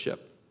mentorship.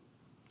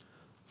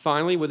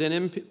 Finally, within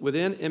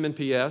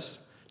MNPS,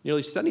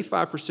 nearly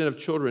 75% of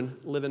children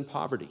live in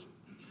poverty.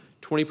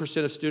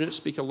 20% of students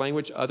speak a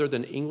language other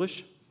than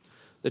English.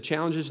 The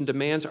challenges and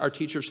demands our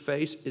teachers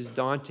face is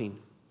daunting.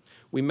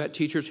 We met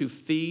teachers who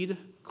feed,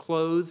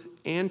 clothe,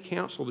 and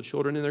counsel the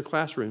children in their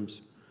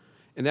classrooms.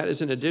 And that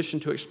is in addition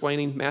to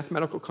explaining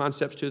mathematical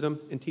concepts to them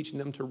and teaching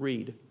them to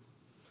read.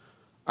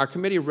 Our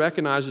committee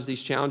recognizes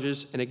these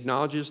challenges and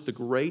acknowledges the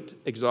great,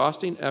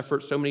 exhausting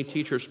effort so many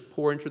teachers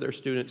pour into their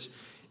students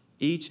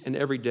each and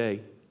every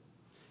day.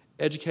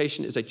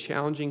 Education is a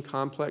challenging,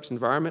 complex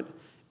environment,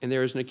 and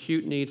there is an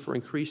acute need for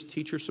increased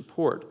teacher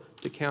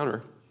support to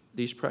counter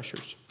these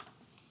pressures.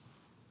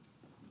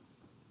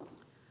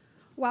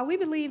 While we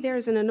believe there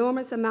is an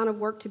enormous amount of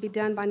work to be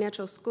done by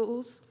Metro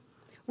Schools,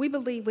 we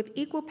believe with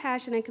equal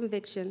passion and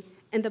conviction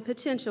in the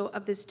potential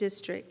of this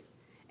district.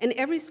 In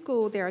every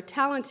school, there are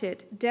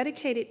talented,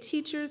 dedicated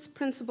teachers,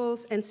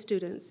 principals, and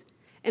students.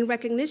 In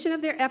recognition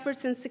of their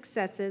efforts and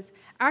successes,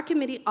 our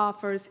committee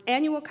offers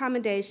annual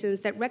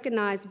commendations that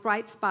recognize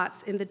bright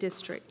spots in the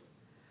district.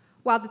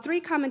 While the 3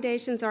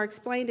 commendations are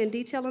explained in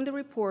detail in the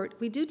report,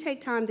 we do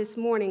take time this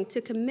morning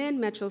to commend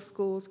Metro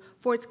Schools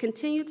for its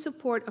continued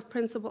support of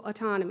principal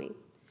autonomy.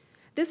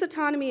 This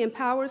autonomy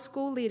empowers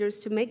school leaders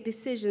to make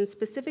decisions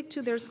specific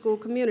to their school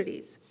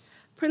communities.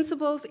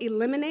 Principals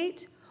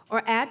eliminate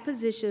or add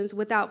positions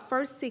without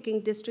first seeking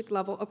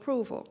district-level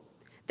approval.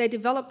 They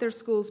develop their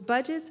school's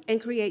budgets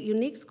and create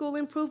unique school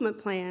improvement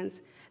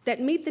plans that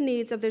meet the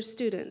needs of their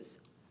students.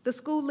 The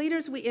school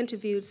leaders we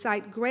interviewed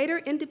cite greater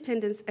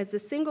independence as the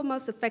single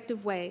most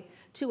effective way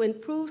to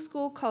improve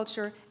school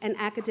culture and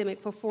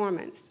academic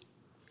performance.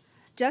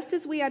 Just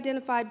as we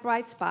identified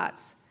bright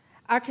spots,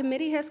 our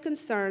committee has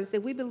concerns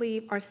that we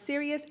believe are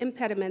serious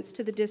impediments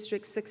to the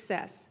district's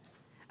success.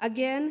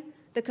 Again,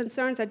 the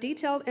concerns are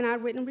detailed in our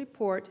written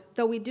report,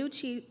 though we do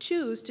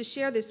choose to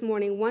share this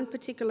morning one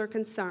particular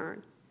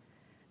concern.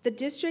 The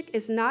district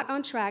is not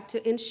on track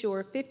to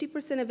ensure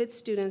 50% of its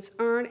students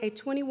earn a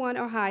 21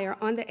 or higher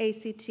on the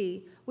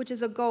ACT, which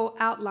is a goal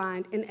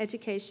outlined in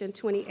Education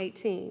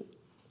 2018.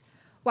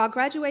 While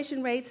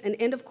graduation rates and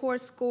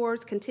end-of-course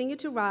scores continue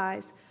to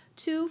rise,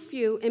 too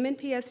few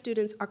MNPS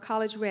students are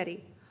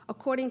college-ready,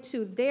 according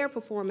to their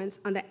performance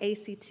on the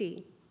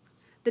ACT.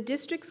 The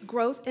district's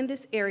growth in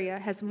this area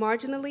has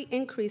marginally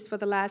increased for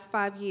the last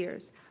 5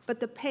 years, but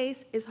the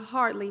pace is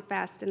hardly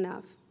fast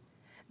enough.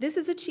 This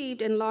is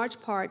achieved in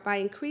large part by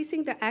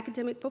increasing the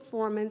academic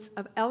performance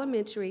of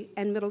elementary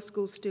and middle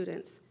school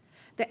students.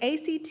 The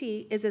ACT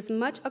is as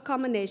much a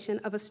culmination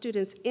of a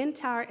student's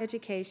entire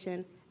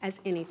education as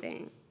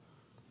anything.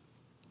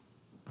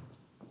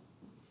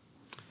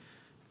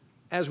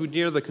 As we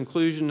near the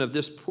conclusion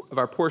of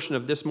our portion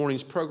of this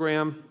morning's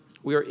program,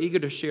 we are eager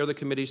to share the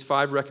committee's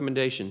 5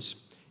 recommendations,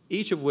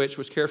 each of which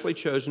was carefully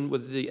chosen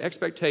with the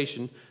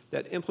expectation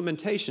that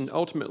implementation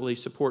ultimately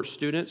supports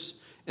students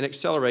and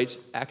accelerates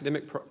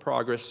academic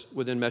progress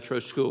within Metro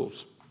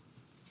Schools.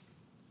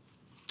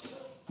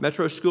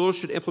 Metro Schools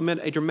should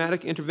implement a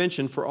dramatic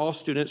intervention for all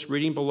students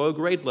reading below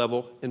grade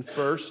level in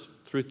 1st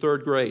through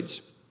 3rd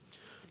grades.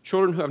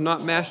 Children who have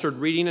not mastered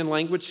reading and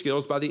language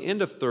skills by the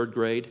end of 3rd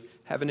grade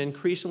have an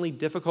increasingly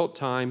difficult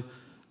time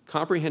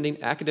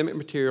comprehending academic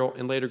material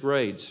in later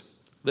grades.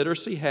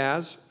 Literacy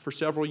has, for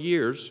several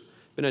years,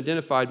 been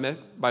identified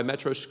by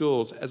Metro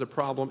Schools as a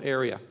problem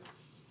area.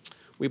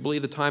 We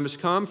believe the time has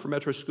come for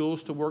Metro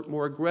Schools to work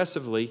more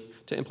aggressively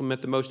to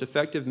implement the most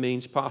effective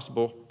means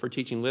possible for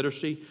teaching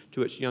literacy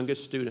to its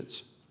youngest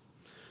students.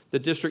 The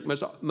district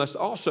must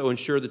also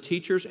ensure the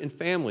teachers and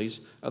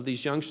families of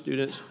these young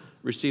students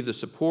receive the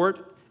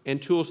support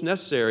and tools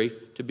necessary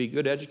to be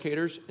good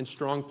educators and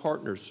strong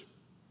partners.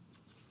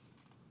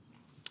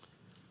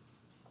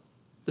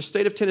 The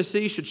state of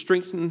Tennessee should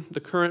strengthen the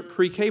current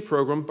pre-K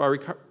program by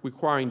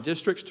requiring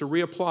districts to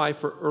reapply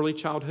for early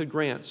childhood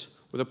grants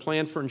with a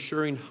plan for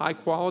ensuring high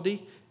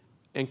quality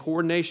and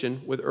coordination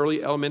with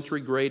early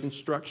elementary grade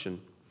instruction.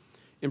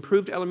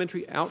 Improved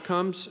elementary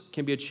outcomes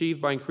can be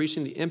achieved by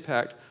increasing the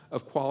impact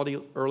of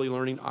quality early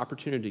learning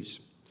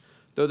opportunities.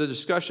 Though the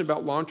discussion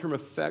about long-term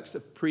effects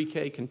of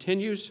pre-K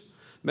continues,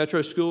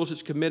 Metro Schools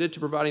is committed to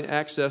providing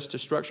access to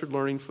structured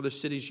learning for the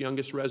city's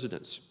youngest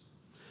residents.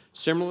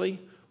 Similarly,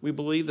 we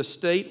believe the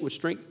state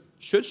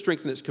should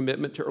strengthen its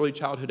commitment to early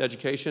childhood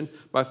education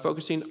by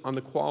focusing on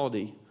the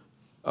quality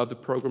of the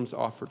programs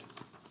offered.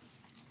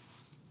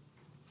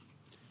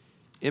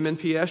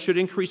 MNPS should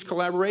increase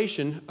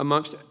collaboration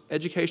amongst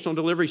educational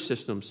delivery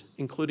systems,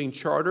 including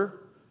charter,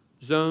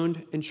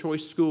 zoned, and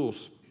choice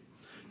schools.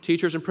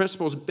 Teachers and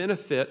principals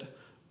benefit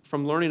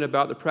from learning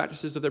about the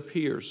practices of their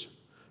peers,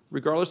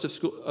 regardless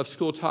of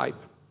school type.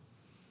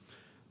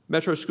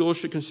 Metro Schools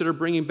should consider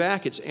bringing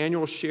back its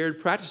annual Shared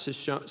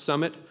Practices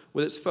Summit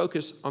with its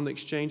focus on the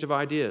exchange of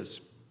ideas.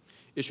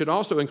 It should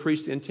also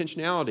increase the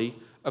intentionality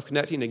of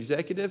connecting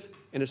executive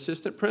and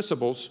assistant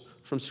principals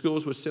from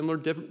schools with similar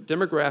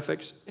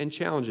demographics and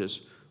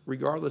challenges,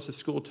 regardless of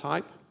school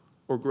type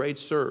or grade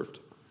served.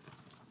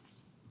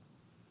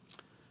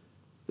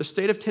 The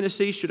state of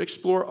Tennessee should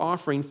explore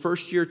offering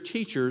first-year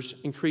teachers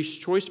increased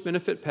choice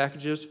benefit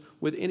packages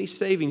with any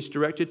savings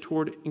directed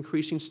toward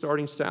increasing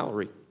starting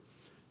salary.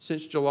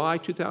 Since July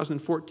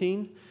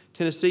 2014,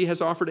 Tennessee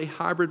has offered a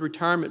hybrid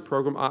retirement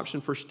program option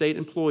for state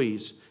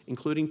employees,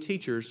 including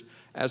teachers,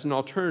 as an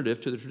alternative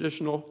to the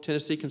traditional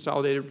Tennessee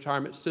Consolidated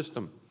Retirement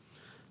System.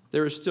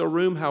 There is still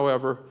room,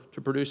 however,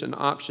 to produce an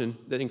option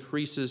that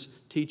increases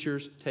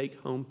teachers'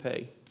 take-home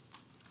pay.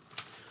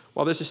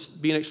 While this is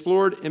being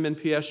explored,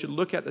 MNPS should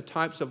look at the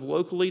types of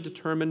locally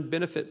determined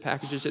benefit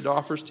packages it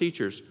offers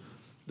teachers.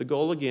 The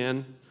goal,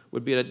 again,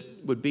 would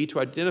be to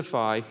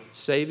identify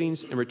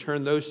savings and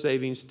return those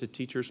savings to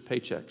teachers'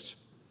 paychecks.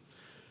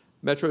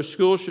 Metro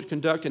Schools should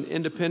conduct an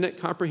independent,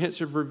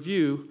 comprehensive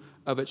review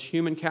of its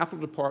human capital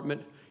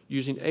department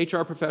using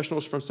HR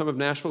professionals from some of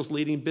Nashville's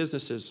leading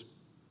businesses.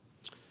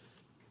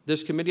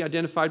 This committee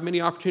identified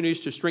many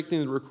opportunities to strengthen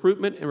the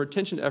recruitment and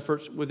retention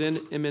efforts within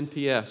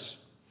MNPS,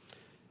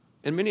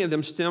 and many of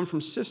them stem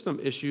from system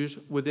issues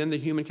within the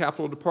human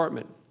capital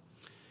department.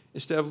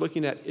 Instead of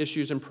looking at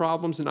issues and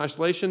problems in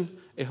isolation,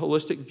 a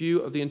holistic view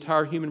of the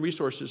entire human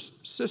resources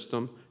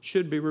system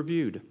should be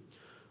reviewed.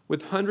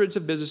 With hundreds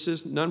of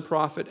businesses,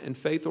 nonprofit, and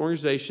faith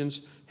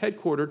organizations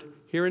headquartered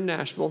here in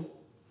Nashville,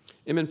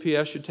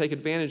 MNPS should take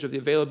advantage of the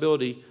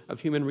availability of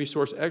human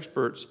resource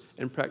experts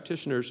and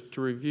practitioners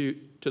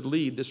to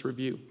lead this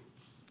review.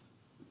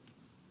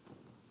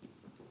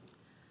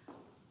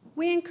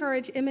 We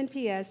encourage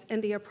MNPS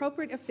and the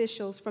appropriate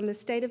officials from the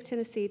state of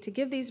Tennessee to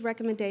give these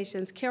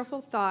recommendations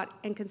careful thought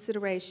and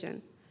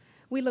consideration.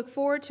 We look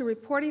forward to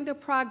reporting the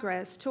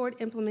progress toward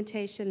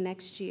implementation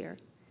next year.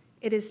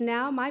 It is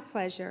now my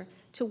pleasure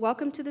to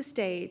welcome to the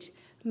stage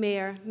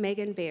Mayor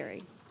Megan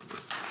Barry.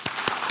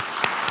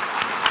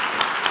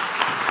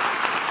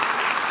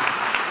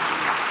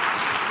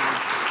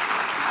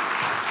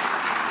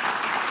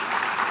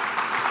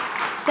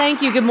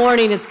 Thank you. Good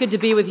morning. It's good to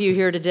be with you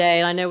here today.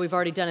 And I know we've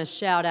already done a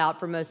shout out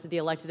for most of the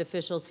elected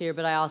officials here,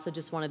 but I also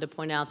just wanted to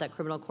point out that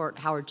Criminal Court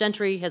Howard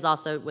Gentry is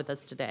also with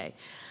us today.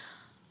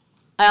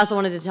 I also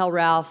wanted to tell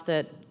Ralph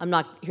that I'm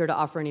not here to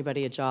offer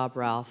anybody a job,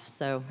 Ralph,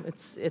 so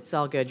it's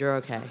all good. You're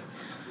okay.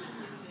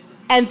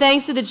 And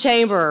thanks to the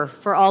Chamber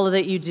for all of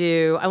that you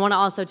do. I want to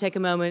also take a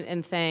moment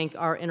and thank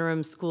our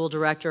interim school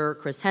director,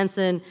 Chris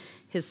Henson,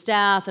 his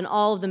staff, and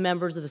all of the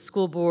members of the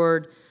school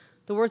board.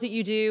 The work that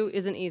you do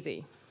isn't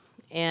easy.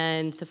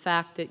 And the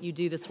fact that you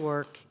do this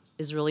work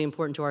is really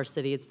important to our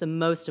city. It's the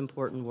most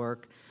important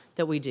work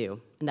that we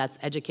do, and that's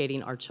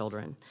educating our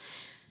children.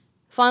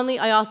 Finally,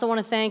 I also want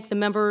to thank the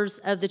members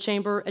of the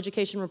Chamber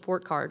Education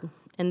Report Card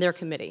and their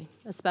committee,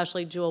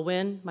 especially Jewel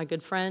Wynn, my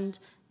good friend,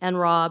 and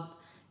Rob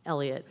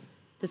Elliott.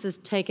 This has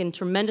taken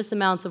tremendous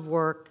amounts of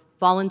work,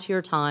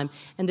 volunteer time,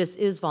 and this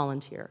is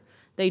volunteer.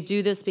 They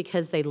do this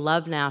because they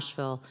love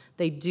Nashville.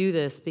 They do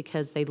this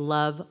because they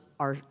love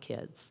our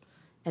kids.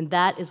 And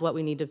that is what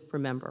we need to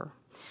remember.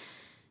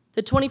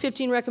 The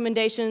 2015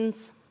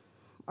 recommendations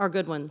are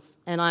good ones,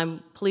 and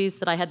I'm pleased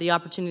that I had the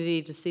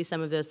opportunity to see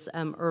some of this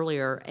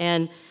earlier.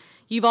 And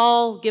you've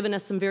all given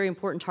us some very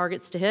important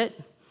targets to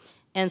hit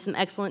and some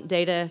excellent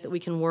data that we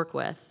can work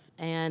with.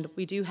 And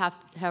we do have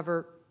to have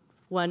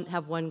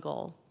one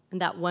goal. And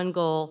that one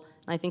goal,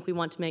 and I think we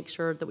want to make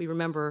sure that we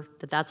remember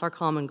that that's our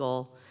common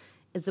goal,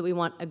 is that we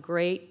want a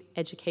great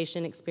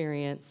education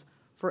experience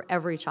for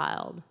every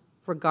child,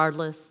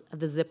 regardless of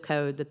the zip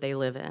code that they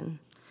live in.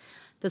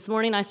 This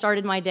morning, I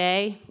started my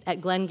day at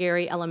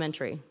Glengarry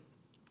Elementary.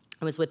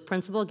 I was with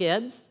Principal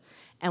Gibbs,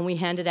 and we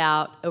handed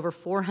out over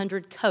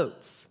 400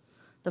 coats.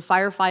 The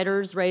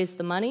firefighters raised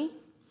the money,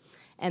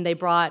 and they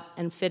brought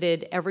and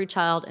fitted every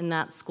child in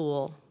that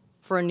school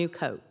for a new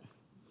coat.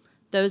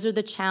 Those are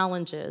the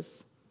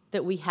challenges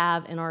that we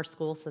have in our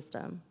school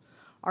system.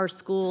 Our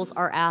schools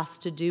are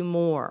asked to do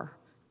more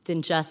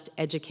than just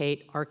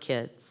educate our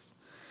kids.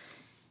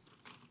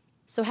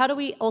 So how do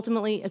we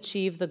ultimately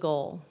achieve the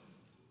goal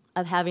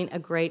of having a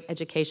great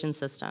education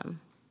system?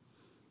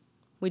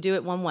 We do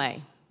it one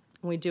way,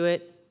 and we do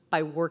it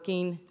by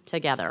working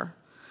together.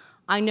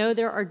 I know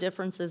there are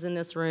differences in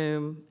this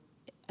room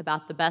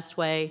about the best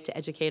way to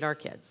educate our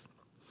kids.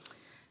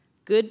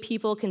 Good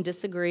people can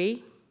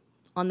disagree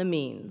on the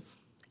means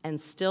and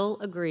still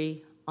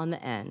agree on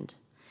the end.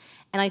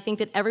 And I think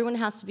that everyone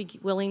has to be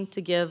willing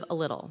to give a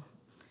little.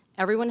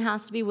 Everyone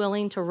has to be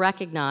willing to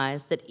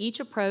recognize that each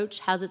approach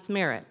has its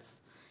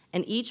merits,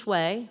 and each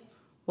way,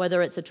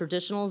 whether it's a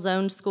traditional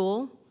zoned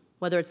school,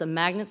 whether it's a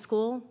magnet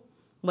school,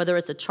 whether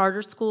it's a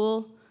charter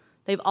school,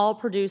 they've all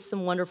produced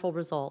some wonderful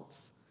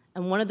results.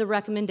 And one of the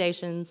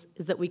recommendations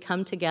is that we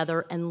come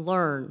together and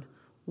learn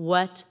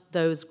what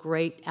those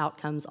great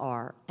outcomes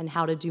are and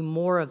how to do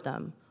more of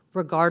them,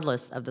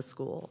 regardless of the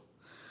school.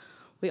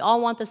 We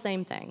all want the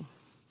same thing,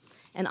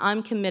 and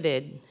I'm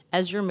committed,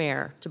 as your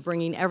mayor, to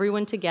bringing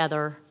everyone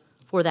together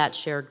for that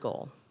shared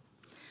goal.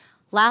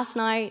 Last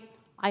night,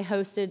 I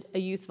hosted a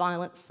youth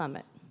violence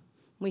summit.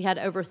 We had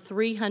over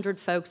 300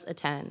 folks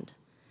attend.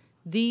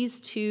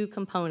 These two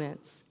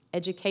components,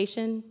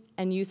 education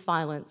and youth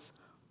violence,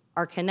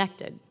 are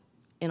connected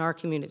in our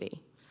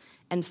community,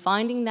 and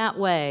finding that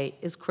way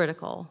is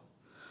critical.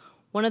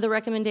 One of the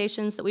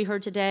recommendations that we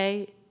heard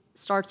today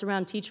starts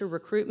around teacher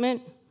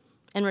recruitment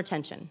and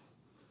retention.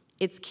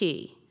 It's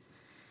key.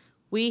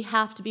 We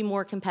have to be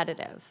more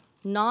competitive.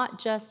 not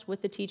just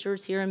with the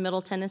teachers here in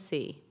Middle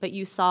Tennessee, but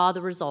you saw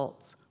the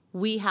results.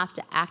 We have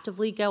to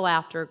actively go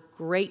after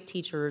great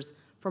teachers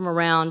from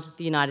around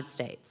the United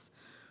States.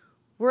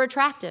 We're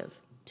attractive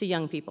to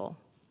young people.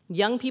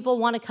 Young people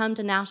want to come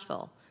to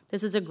Nashville.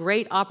 This is a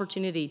great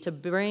opportunity to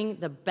bring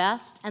the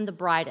best and the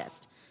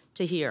brightest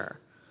to here.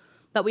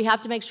 But we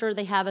have to make sure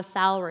they have a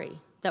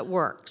salary that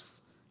works,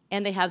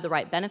 and they have the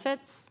right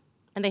benefits,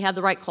 and they have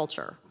the right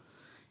culture.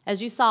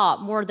 As you saw,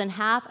 more than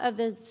half of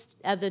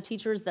the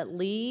teachers that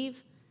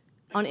leave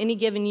on any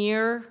given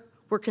year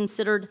were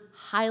considered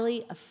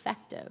highly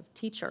effective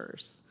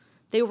teachers.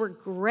 They were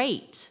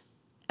great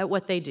at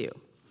what they do.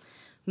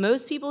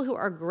 Most people who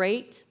are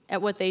great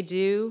at what they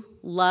do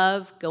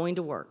love going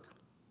to work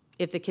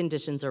if the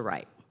conditions are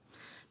right.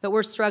 But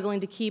we're struggling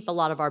to keep a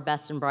lot of our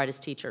best and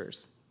brightest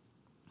teachers.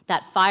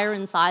 That fire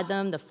inside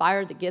them, the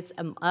fire that gets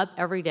them up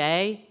every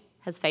day,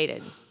 has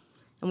faded,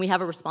 and we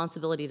have a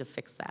responsibility to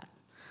fix that.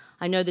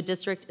 I know the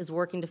district is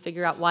working to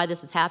figure out why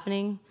this is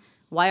happening,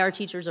 why our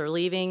teachers are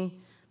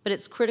leaving, but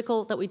it's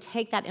critical that we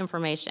take that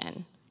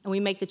information and we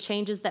make the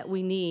changes that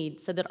we need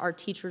so that our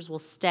teachers will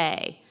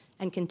stay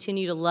and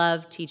continue to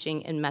love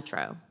teaching in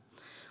Metro.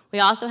 We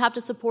also have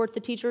to support the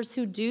teachers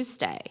who do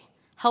stay,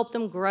 help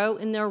them grow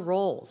in their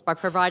roles by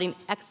providing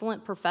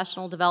excellent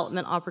professional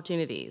development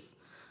opportunities.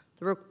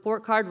 The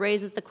report card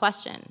raises the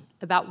question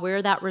about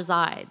where that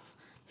resides.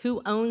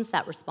 Who owns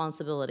that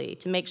responsibility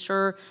to make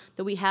sure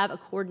that we have a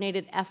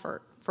coordinated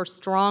effort for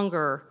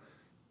stronger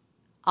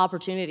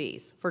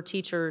opportunities for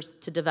teachers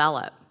to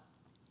develop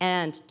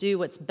and do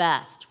what's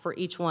best for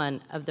each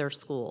one of their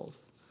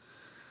schools?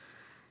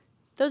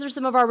 Those are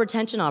some of our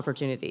retention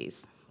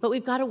opportunities, but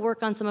we've got to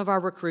work on some of our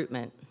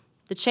recruitment.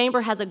 The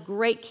Chamber has a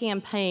great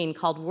campaign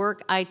called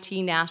Work IT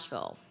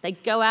Nashville. They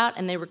go out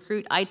and they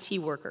recruit IT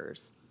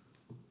workers.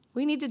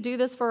 We need to do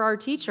this for our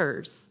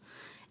teachers.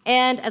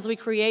 And as we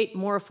create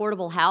more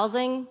affordable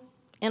housing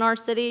in our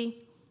city,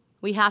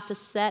 we have to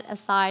set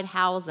aside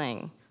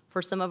housing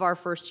for some of our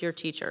first-year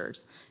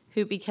teachers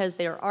who, because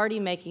they are already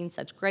making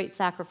such great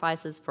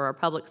sacrifices for our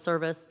public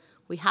service,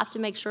 we have to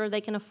make sure they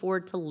can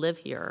afford to live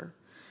here.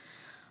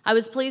 I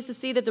was pleased to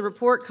see that the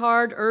report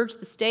card urged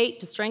the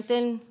state to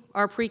strengthen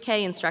our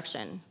pre-K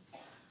instruction.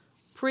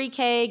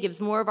 Pre-K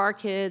gives more of our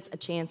kids a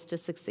chance to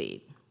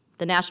succeed.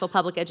 The Nashville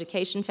Public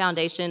Education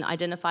Foundation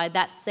identified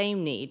that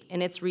same need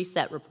in its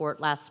reset report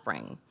last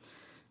spring.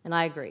 And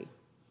I agree.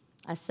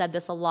 I said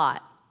this a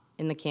lot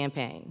in the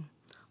campaign.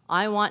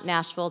 I want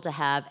Nashville to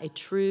have a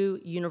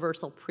true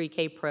universal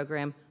pre-K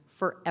program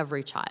for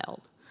every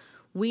child.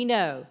 We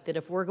know that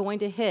if we're going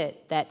to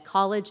hit that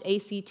college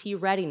ACT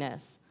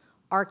readiness,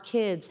 our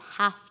kids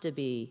have to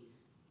be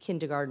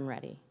kindergarten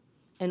ready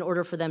in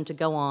order for them to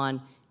go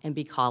on and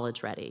be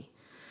college ready.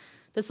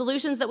 The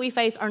solutions that we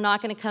face are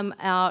not going to come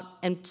out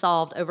and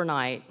solved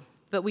overnight,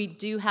 but we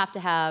do have to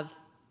have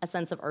a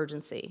sense of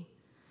urgency.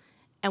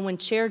 And when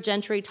Chair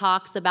Gentry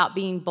talks about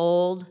being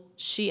bold,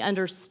 she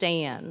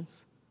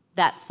understands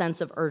that sense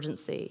of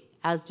urgency,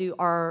 as do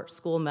our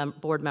school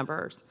board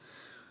members.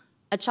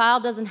 A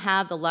child doesn't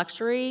have the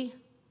luxury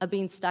of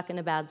being stuck in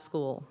a bad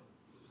school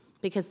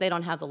because they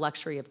don't have the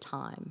luxury of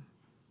time,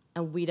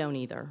 and we don't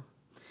either.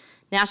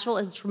 Nashville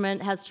has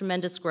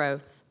tremendous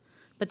growth,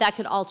 but that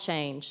could all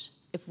change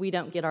if we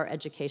don't get our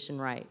education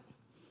right.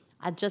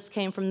 I just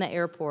came from the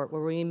airport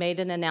where we made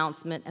an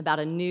announcement about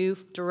a new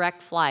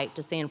direct flight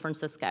to San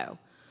Francisco.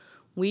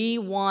 We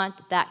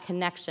want that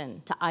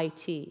connection to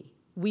IT.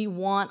 We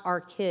want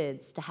our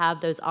kids to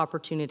have those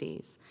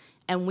opportunities,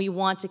 and we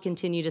want to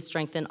continue to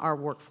strengthen our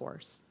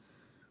workforce.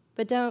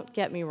 But don't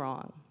get me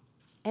wrong,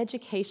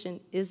 education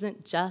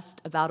isn't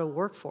just about a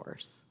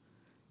workforce.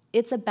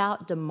 It's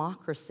about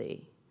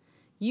democracy.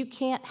 You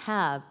can't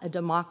have a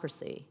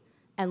democracy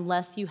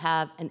unless you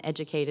have an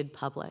educated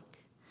public.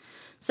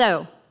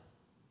 So,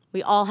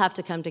 we all have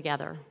to come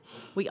together.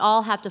 We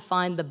all have to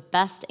find the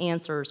best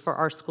answers for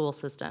our school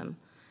system.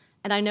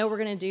 And I know we're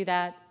going to do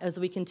that as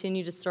we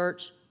continue to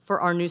search for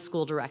our new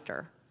school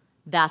director.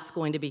 That's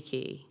going to be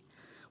key.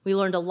 We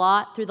learned a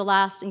lot through the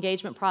last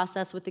engagement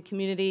process with the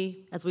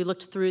community as we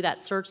looked through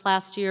that search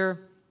last year.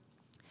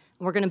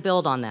 And we're going to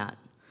build on that.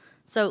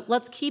 So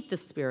let's keep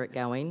this spirit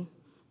going.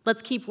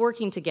 Let's keep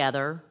working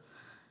together.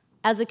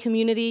 As a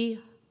community,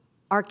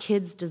 our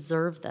kids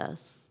deserve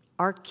this.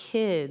 Our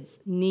kids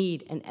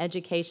need an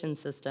education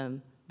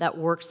system that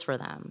works for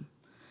them.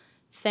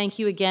 Thank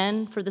you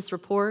again for this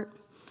report.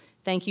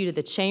 Thank you to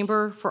the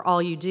Chamber for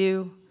all you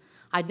do.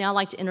 I'd now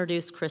like to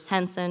introduce Chris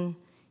Henson.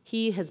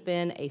 He has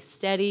been a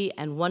steady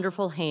and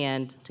wonderful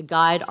hand to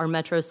guide our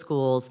Metro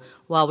schools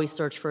while we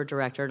search for a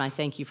director, and I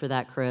thank you for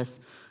that, Chris.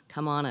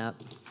 Come on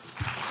up.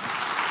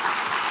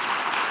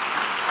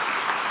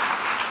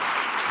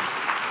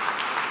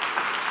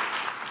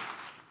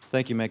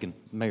 Thank you,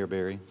 Mayor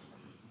Berry.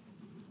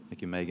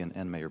 Thank you, Megan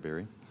and Mayor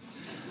Berry.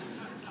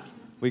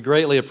 We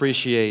greatly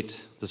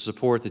appreciate the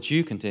support that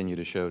you continue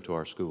to show to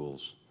our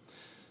schools.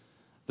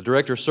 The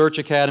Director Search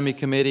Academy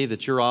Committee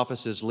that your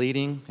office is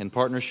leading in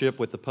partnership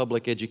with the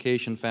Public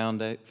Education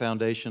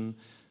Foundation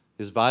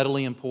is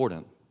vitally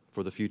important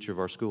for the future of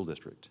our school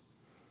district.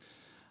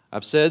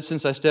 I've said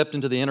since I stepped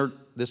into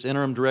this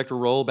interim director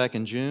role back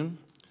in June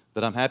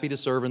that I'm happy to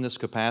serve in this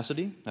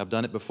capacity. I've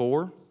done it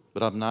before,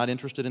 but I'm not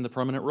interested in the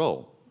permanent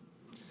role.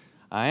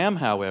 I am,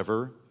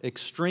 however,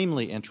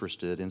 extremely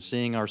interested in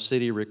seeing our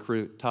city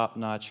recruit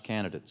top-notch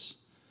candidates.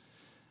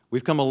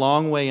 We've come a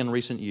long way in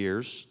recent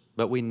years,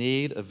 but we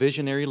need a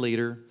visionary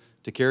leader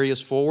to carry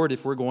us forward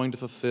if we're going to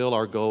fulfill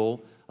our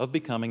goal of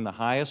becoming the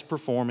highest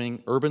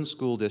performing urban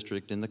school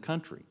district in the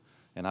country,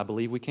 and I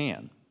believe we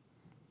can.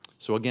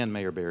 So again,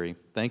 Mayor Berry,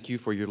 thank you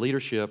for your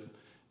leadership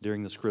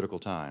during this critical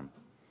time.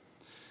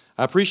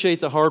 I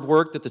appreciate the hard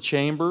work that the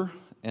Chamber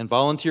and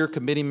volunteer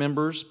committee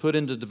members put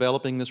into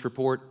developing this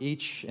report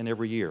each and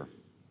every year.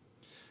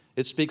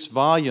 It speaks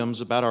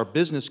volumes about our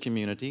business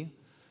community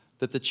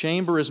that the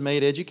Chamber has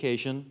made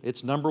education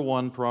its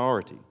 #1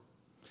 priority,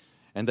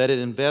 and that it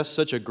invests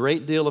such a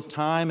great deal of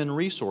time and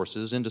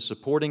resources into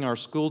supporting our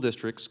school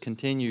district's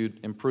continued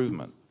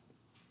improvement.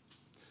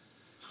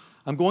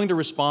 I'm going to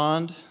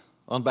respond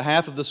on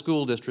behalf of the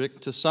school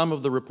district to some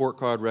of the report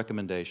card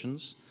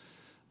recommendations,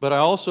 but I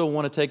also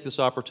want to take this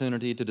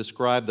opportunity to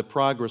describe the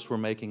progress we're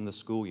making this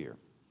school year.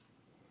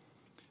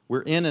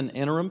 We're in an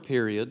interim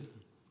period,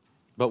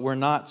 but we're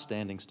not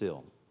standing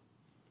still.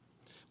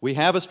 We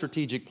have a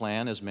strategic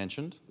plan, as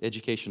mentioned,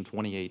 Education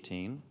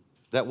 2018,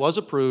 that was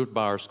approved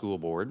by our school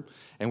board,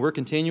 and we're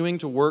continuing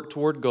to work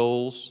toward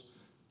goals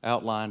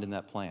outlined in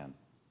that plan.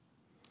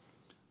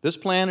 This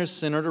plan is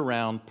centered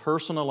around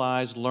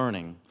personalized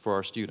learning for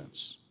our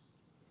students.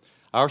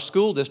 Our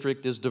school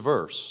district is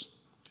diverse,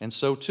 and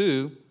so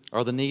too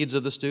are the needs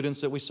of the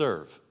students that we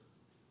serve.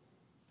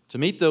 To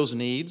meet those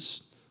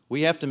needs,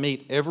 we have to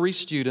meet every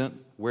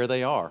student where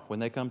they are when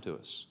they come to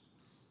us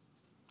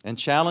and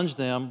challenge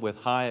them with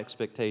high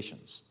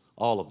expectations,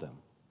 all of them.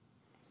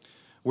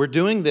 We're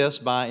doing this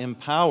by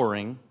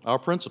empowering our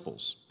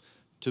principals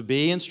to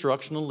be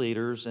instructional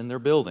leaders in their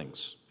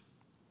buildings.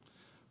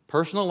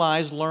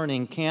 Personalized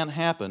learning can't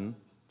happen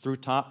through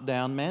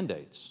top-down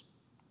mandates.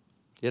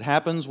 It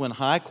happens when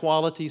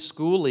high-quality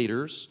school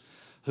leaders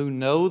who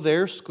know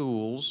their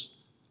schools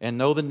and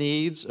know the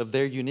needs of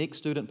their unique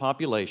student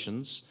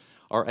populations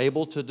are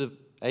able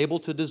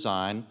to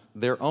design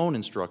their own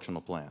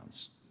instructional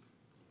plans.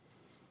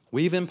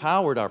 We've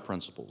empowered our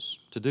principals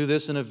to do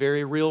this in a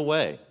very real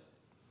way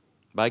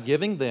by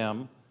giving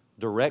them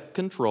direct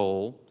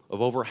control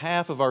of over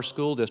half of our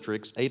school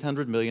district's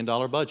 $800 million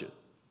budget.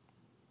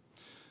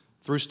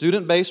 Through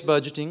student-based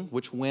budgeting,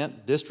 which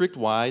went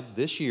district-wide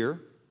this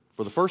year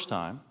for the first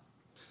time,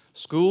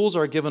 schools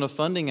are given a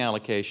funding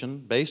allocation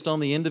based on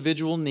the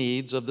individual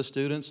needs of the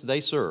students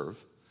they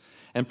serve,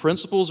 and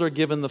principals are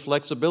given the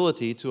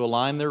flexibility to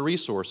align their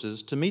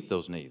resources to meet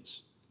those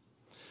needs.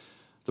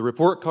 The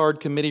Report Card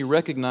Committee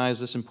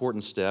recognized this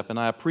important step, and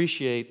I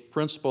appreciate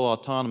principal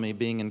autonomy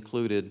being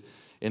included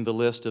in the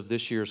list of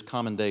this year's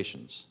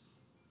commendations.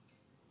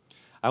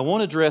 I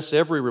won't address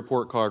every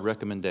report card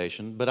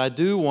recommendation, but I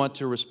do want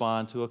to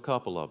respond to a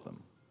couple of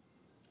them.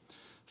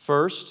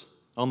 First,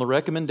 on the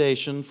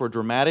recommendation for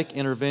dramatic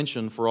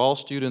intervention for all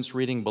students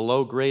reading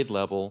below grade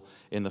level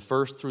in the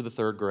 1st through the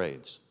 3rd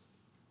grades.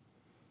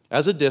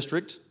 As a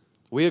district,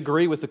 we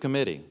agree with the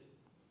committee.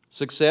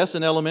 Success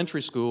in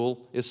elementary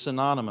school is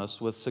synonymous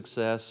with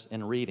success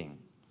in reading.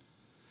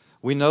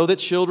 We know that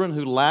children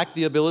who lack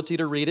the ability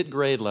to read at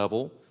grade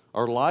level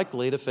are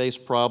likely to face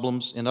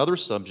problems in other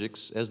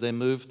subjects as they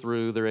move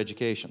through their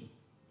education.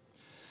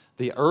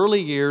 The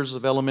early years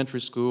of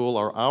elementary school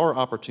are our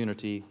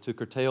opportunity to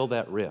curtail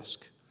that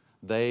risk.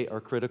 They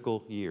are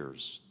critical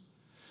years.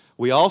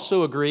 We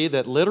also agree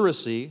that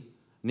literacy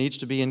needs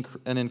to be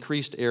an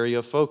increased area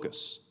of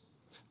focus.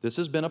 This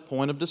has been a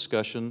point of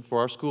discussion for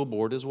our school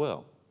board as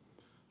well.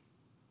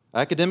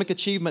 Academic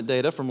achievement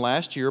data from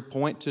last year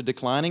point to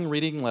declining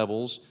reading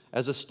levels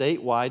as a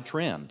statewide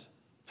trend.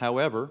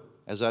 However,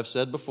 as I've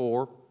said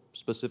before,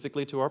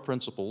 specifically to our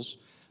principals,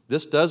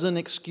 this doesn't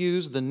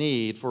excuse the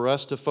need for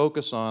us to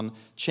focus on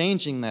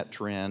changing that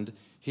trend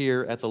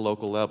here at the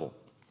local level.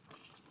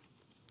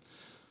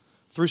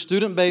 Through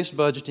student-based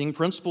budgeting,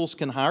 principals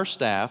can hire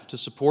staff to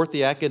support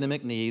the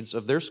academic needs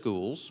of their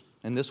schools,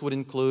 and this would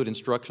include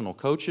instructional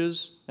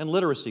coaches and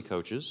literacy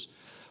coaches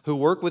who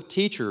work with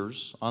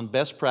teachers on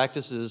best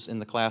practices in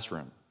the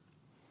classroom.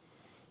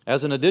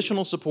 As an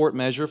additional support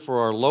measure for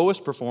our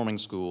lowest performing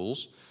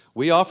schools,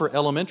 we offer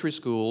elementary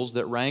schools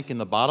that rank in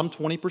the bottom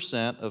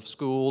 20% of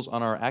schools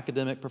on our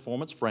academic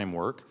performance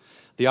framework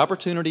the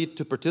opportunity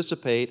to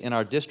participate in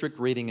our district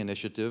reading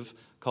initiative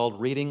called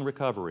Reading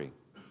Recovery.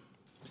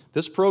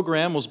 This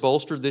program was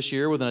bolstered this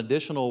year with an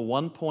additional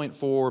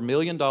 $1.4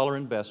 million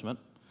investment,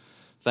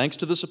 thanks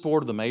to the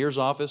support of the Mayor's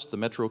Office, the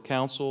Metro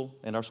Council,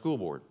 and our school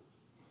board.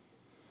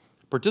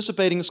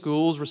 Participating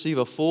schools receive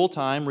a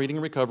full-time Reading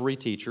Recovery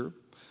teacher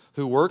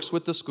who works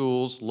with the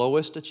school's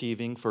lowest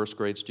achieving first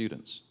grade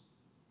students.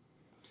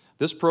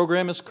 This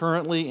program is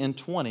currently in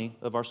 20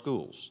 of our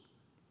schools.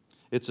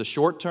 It's a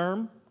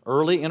short-term,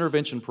 early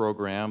intervention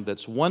program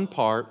that's one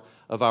part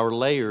of our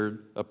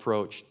layered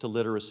approach to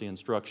literacy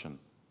instruction.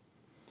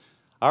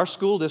 Our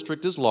school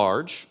district is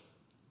large,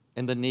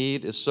 and the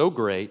need is so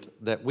great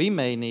that we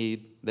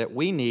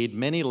need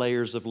many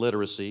layers of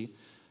literacy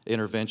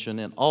intervention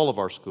in all of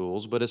our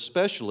schools, but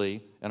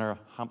especially in our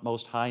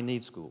most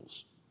high-need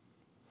schools.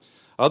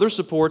 Other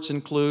supports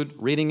include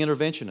reading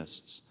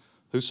interventionists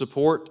who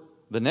support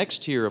the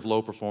next tier of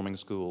low-performing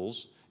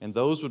schools, and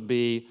those would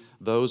be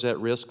those at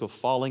risk of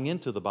falling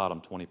into the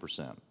bottom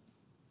 20%.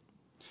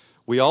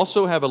 We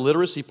also have a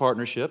literacy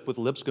partnership with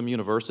Lipscomb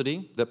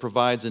University that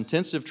provides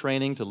intensive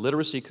training to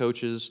literacy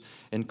coaches,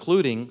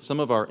 including some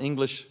of our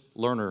English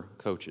learner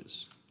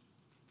coaches.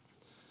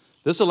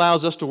 This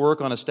allows us to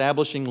work on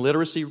establishing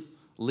literacy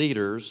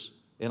leaders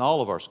in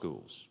all of our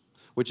schools,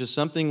 which is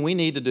something we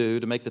need to do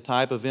to make the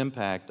type of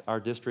impact our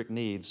district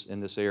needs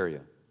in this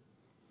area.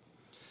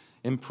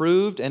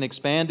 Improved and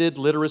expanded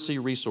literacy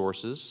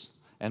resources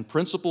and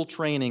principal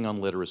training on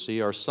literacy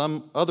are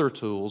some other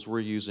tools we're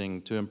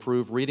using to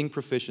improve reading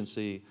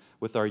proficiency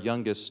with our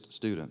youngest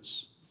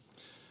students.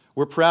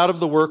 We're proud of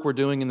the work we're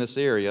doing in this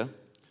area,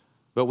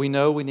 but we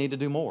know we need to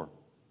do more.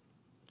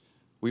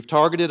 We've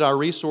targeted our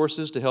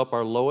resources to help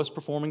our lowest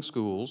performing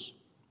schools,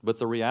 but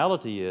the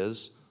reality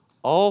is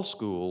all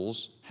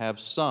schools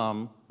have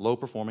some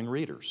low-performing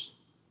readers.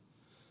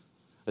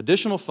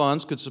 Additional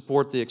funds could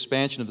support the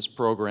expansion of this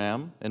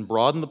program and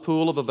broaden the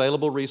pool of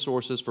available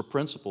resources for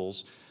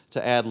principals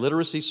to add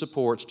literacy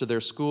supports to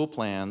their school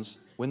plans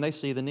when they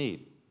see the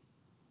need.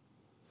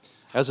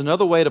 As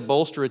another way to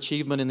bolster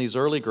achievement in these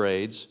early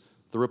grades,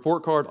 the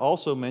report card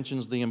also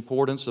mentions the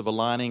importance of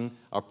aligning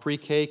our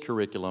pre-K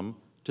curriculum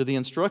to the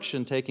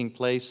instruction taking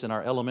place in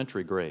our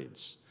elementary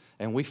grades,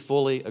 and we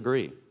fully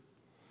agree.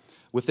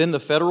 Within the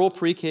federal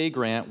pre-K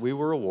grant we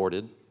were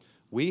awarded,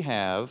 we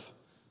have,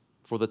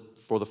 for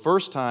the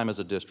first time as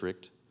a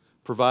district,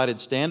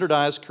 provided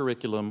standardized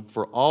curriculum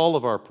for all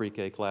of our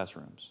pre-K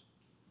classrooms.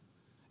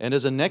 And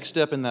as a next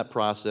step in that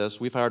process,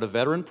 we've hired a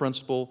veteran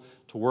principal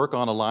to work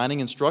on aligning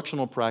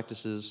instructional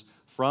practices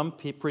from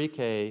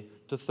pre-K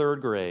to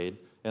third grade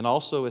and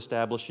also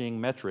establishing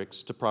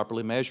metrics to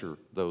properly measure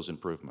those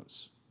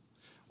improvements.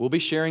 We'll be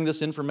sharing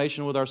this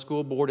information with our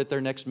school board at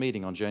their next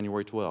meeting on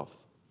January 12th.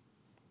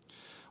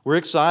 We're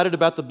excited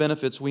about the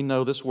benefits we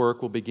know this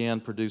work will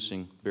begin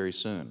producing very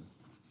soon.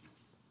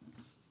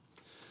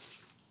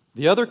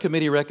 The other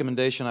committee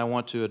recommendation I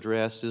want to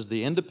address is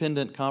the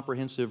independent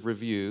comprehensive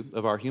review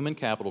of our human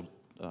capital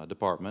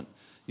department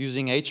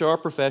using HR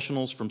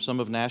professionals from some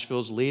of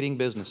Nashville's leading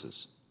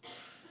businesses.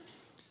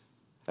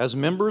 As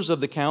members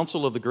of the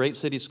Council of the Great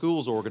City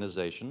Schools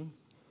organization,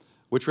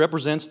 which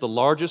represents the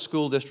largest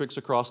school districts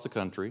across the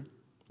country,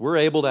 we're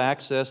able to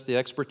access the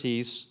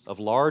expertise of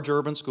large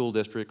urban school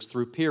districts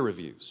through peer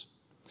reviews.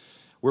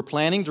 We're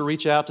planning to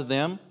reach out to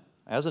them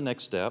as a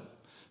next step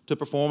to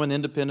perform an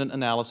independent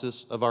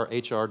analysis of our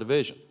HR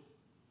division.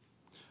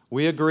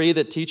 We agree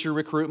that teacher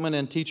recruitment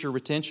and teacher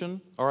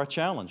retention are a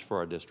challenge for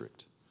our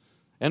district,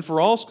 and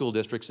for all school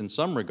districts in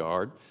some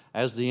regard,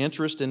 as the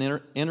interest in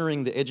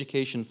entering the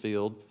education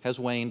field has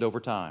waned over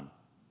time.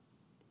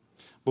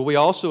 But we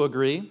also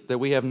agree that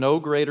we have no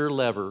greater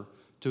lever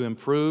to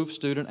improve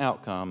student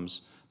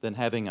outcomes than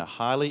having a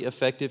highly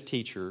effective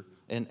teacher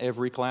in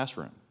every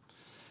classroom.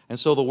 And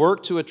so the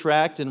work to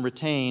attract and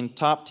retain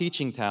top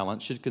teaching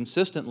talent should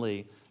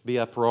consistently be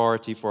a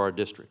priority for our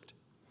district.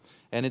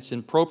 And it's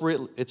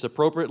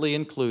appropriately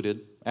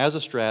included as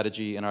a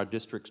strategy in our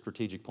district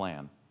strategic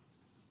plan.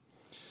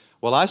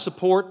 While I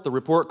support the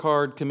report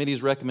card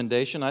committee's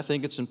recommendation, I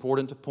think it's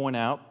important to point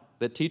out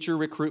that teacher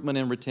recruitment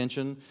and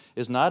retention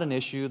is not an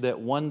issue that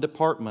one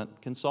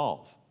department can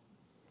solve,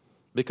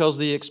 because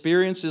the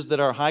experiences that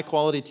our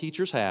high-quality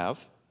teachers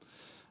have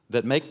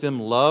that make them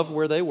love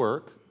where they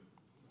work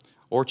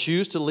or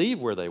choose to leave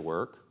where they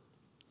work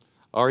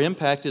are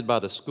impacted by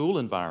the school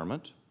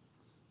environment,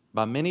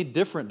 by many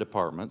different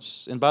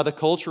departments, and by the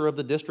culture of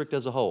the district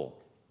as a whole.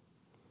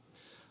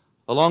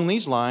 Along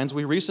these lines,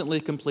 we recently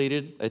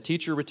completed a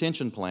teacher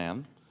retention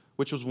plan,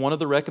 which was one of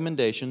the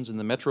recommendations in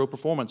the Metro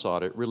Performance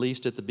Audit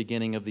released at the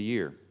beginning of the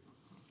year.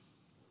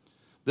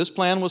 This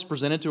plan was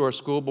presented to our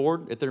school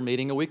board at their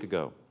meeting a week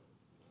ago.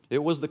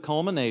 It was the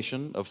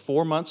culmination of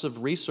 4 months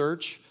of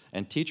research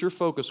and teacher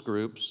focus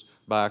groups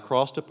by a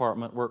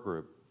cross-department work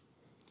group.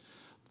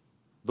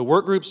 The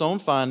work group's own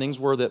findings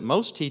were that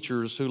most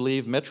teachers who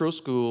leave Metro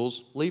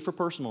schools leave for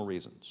personal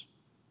reasons.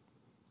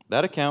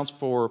 That accounts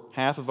for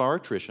half of our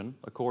attrition,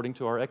 according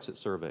to our exit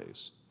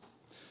surveys.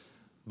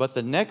 But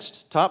the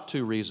next top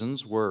 2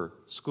 reasons were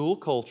school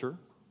culture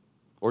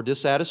or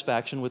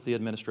dissatisfaction with the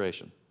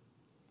administration.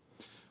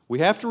 We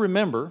have to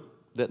remember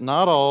that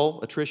not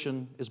all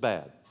attrition is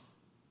bad.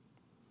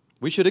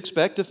 We should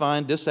expect to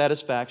find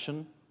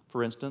dissatisfaction,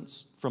 for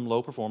instance, from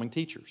low-performing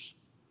teachers,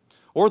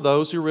 or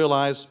those who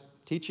realize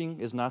teaching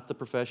is not the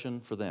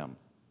profession for them.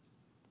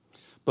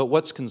 But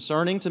what's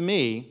concerning to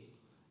me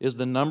is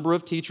the number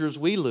of teachers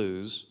we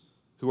lose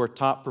who are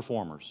top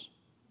performers.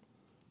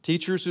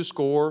 Teachers who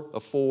score a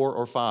 4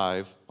 or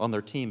 5 on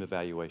their team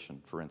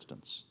evaluation, for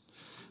instance.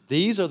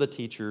 These are the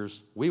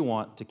teachers we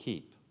want to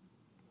keep.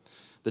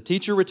 The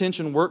Teacher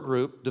Retention Work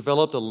Group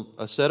developed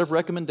a set of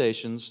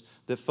recommendations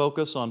that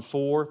focus on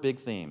 4 big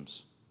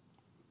themes: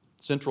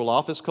 central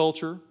office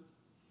culture,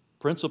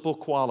 principal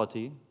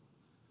quality,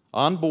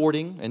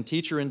 onboarding and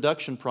teacher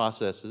induction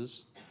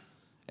processes,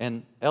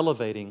 and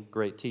elevating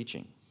great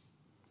teaching.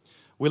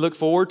 We look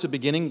forward to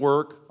beginning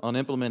work on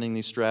implementing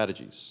these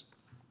strategies.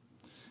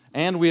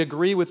 And we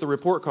agree with the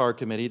report card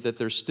committee that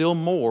there's still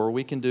more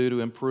we can do to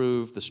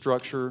improve the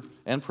structure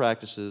and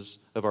practices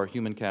of our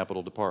human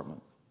capital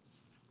department.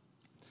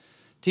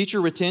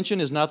 Teacher retention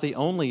is not the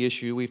only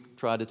issue we've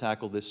tried to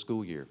tackle this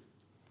school year.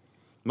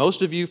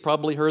 Most of you have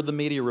probably heard the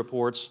media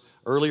reports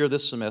earlier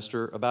this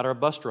semester about our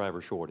bus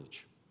driver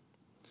shortage.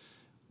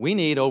 We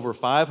need over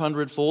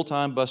 500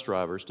 full-time bus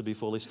drivers to be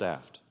fully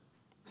staffed.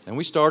 And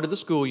we started the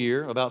school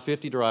year about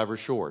 50 drivers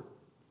short.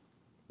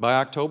 By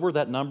October,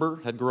 that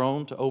number had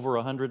grown to over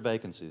 100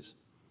 vacancies.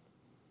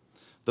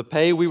 The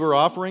pay we were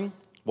offering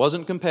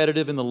wasn't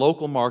competitive in the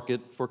local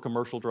market for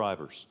commercial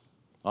drivers.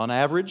 On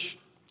average,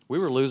 we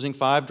were losing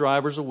 5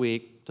 drivers a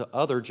week to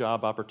other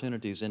job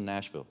opportunities in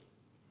Nashville.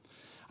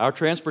 Our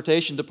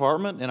transportation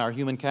department and our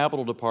human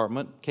capital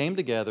department came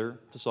together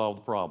to solve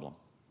the problem.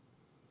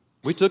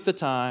 We took the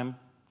time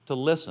to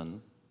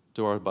listen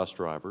to our bus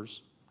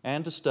drivers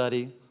and to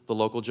study the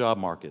local job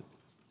market.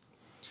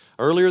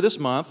 Earlier this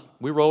month,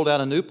 we rolled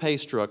out a new pay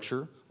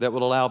structure that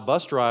will allow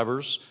bus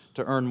drivers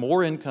to earn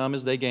more income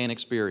as they gain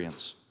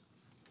experience.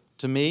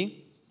 To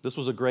me, this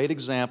was a great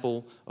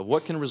example of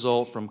what can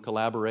result from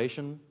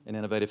collaboration and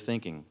innovative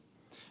thinking.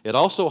 It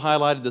also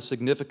highlighted the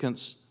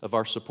significance of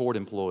our support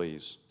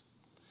employees.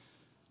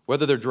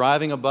 Whether they're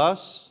driving a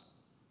bus,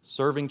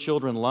 serving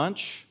children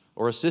lunch,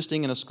 or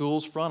assisting in a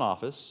school's front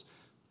office,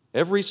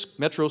 every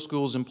Metro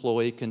Schools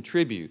employee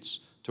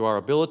contributes to our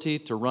ability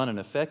to run an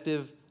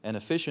effective and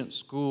efficient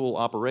school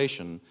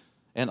operation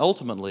and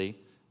ultimately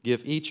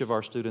give each of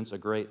our students a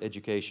great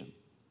education.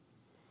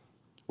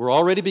 We're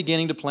already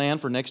beginning to plan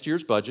for next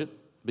year's budget,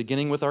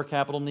 beginning with our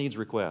capital needs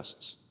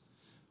requests.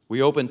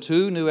 We opened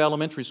 2 new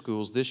elementary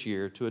schools this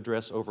year to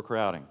address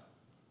overcrowding.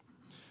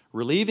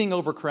 Relieving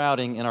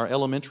overcrowding in our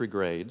elementary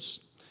grades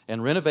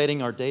and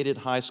renovating our dated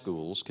high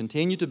schools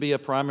continue to be a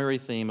primary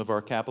theme of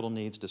our capital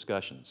needs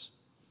discussions.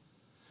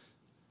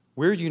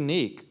 We're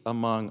unique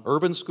among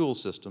urban school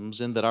systems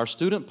in that our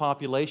student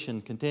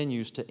population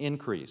continues to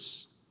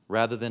increase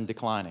rather than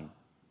declining.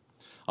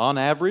 On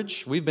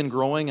average, we've been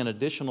growing an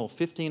additional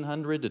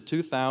 1,500 to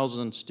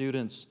 2,000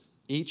 students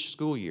each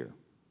school year.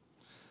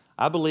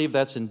 I believe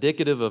that's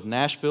indicative of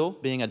Nashville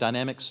being a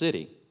dynamic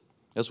city,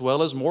 as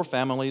well as more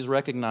families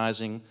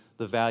recognizing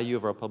the value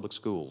of our public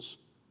schools.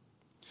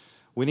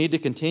 We need to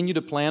continue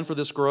to plan for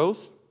this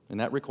growth, and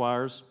that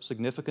requires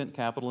significant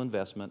capital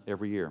investment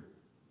every year.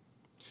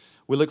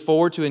 We look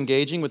forward to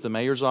engaging with the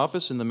Mayor's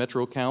Office and the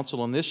Metro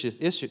Council on this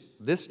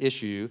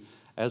issue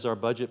as our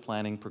budget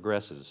planning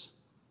progresses.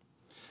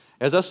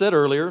 As I said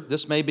earlier,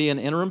 this may be an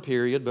interim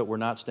period, but we're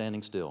not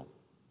standing still.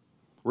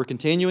 We're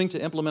continuing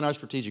to implement our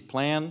strategic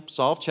plan,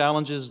 solve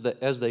challenges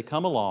as they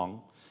come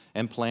along,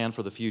 and plan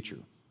for the future.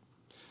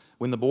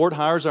 When the board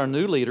hires our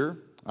new leader,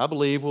 I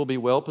believe we'll be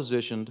well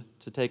positioned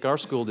to take our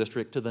school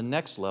district to the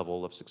next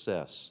level of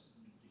success.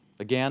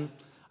 Again,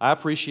 I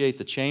appreciate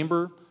the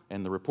Chamber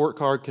and the Report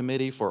Card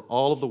Committee for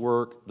all of the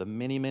work, the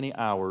many, many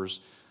hours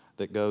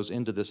that goes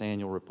into this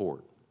annual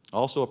report. I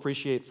also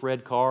appreciate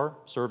Fred Carr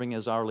serving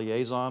as our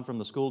liaison from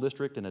the school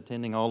district and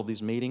attending all of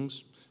these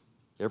meetings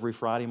every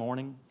Friday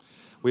morning.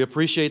 We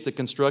appreciate the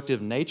constructive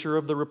nature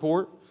of the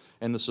report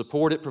and the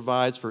support it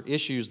provides for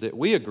issues that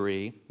we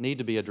agree need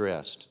to be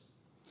addressed.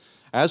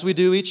 As we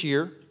do each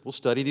year, we'll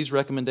study these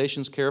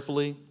recommendations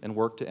carefully and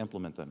work to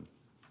implement them.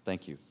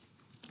 Thank you.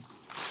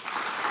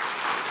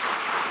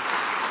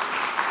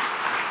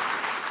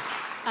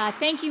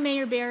 Thank you,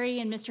 Mayor Berry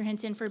and Mr.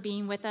 Hinton, for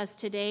being with us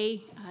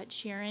today.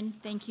 Sharon,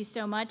 thank you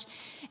so much.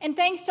 And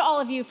thanks to all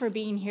of you for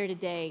being here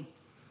today.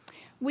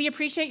 We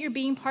appreciate your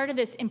being part of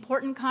this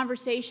important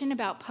conversation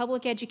about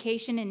public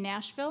education in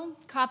Nashville.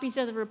 Copies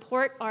of the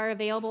report are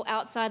available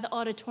outside the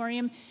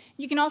auditorium.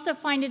 You can also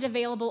find it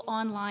available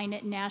online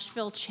at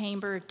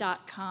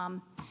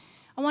nashvillechamber.com.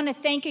 I want to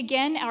thank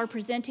again our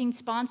presenting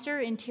sponsor,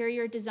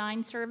 Interior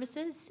Design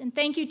Services, and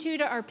thank you too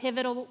to our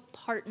pivotal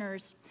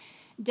partners,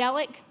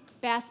 Delic,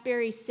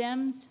 Bassberry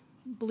Sims,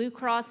 Blue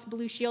Cross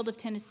Blue Shield of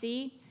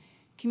Tennessee,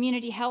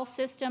 Community Health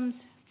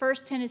Systems,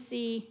 First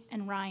Tennessee,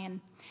 and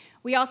Ryan.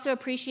 We also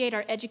appreciate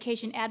our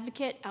education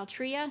advocate,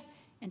 Altria,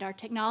 and our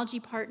technology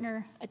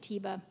partner,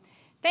 Atiba.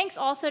 Thanks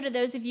also to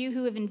those of you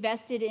who have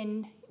invested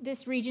in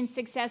this region's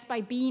success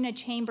by being a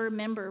Chamber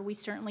member. We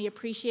certainly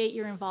appreciate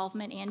your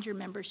involvement and your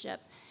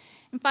membership.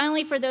 And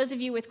finally, for those of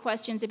you with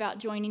questions about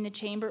joining the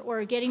Chamber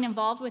or getting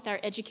involved with our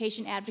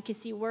education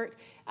advocacy work,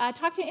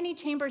 talk to any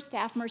Chamber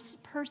staff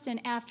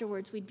person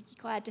afterwards. We'd be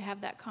glad to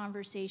have that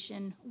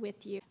conversation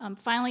with you.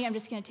 Finally, I'm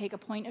just going to take a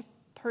point of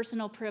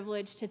personal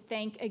privilege to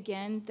thank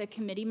again the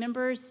committee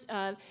members,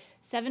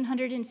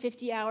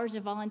 750 hours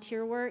of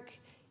volunteer work,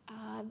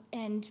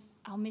 and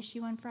I'll miss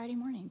you on Friday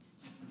mornings.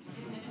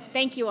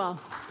 Thank you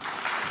all.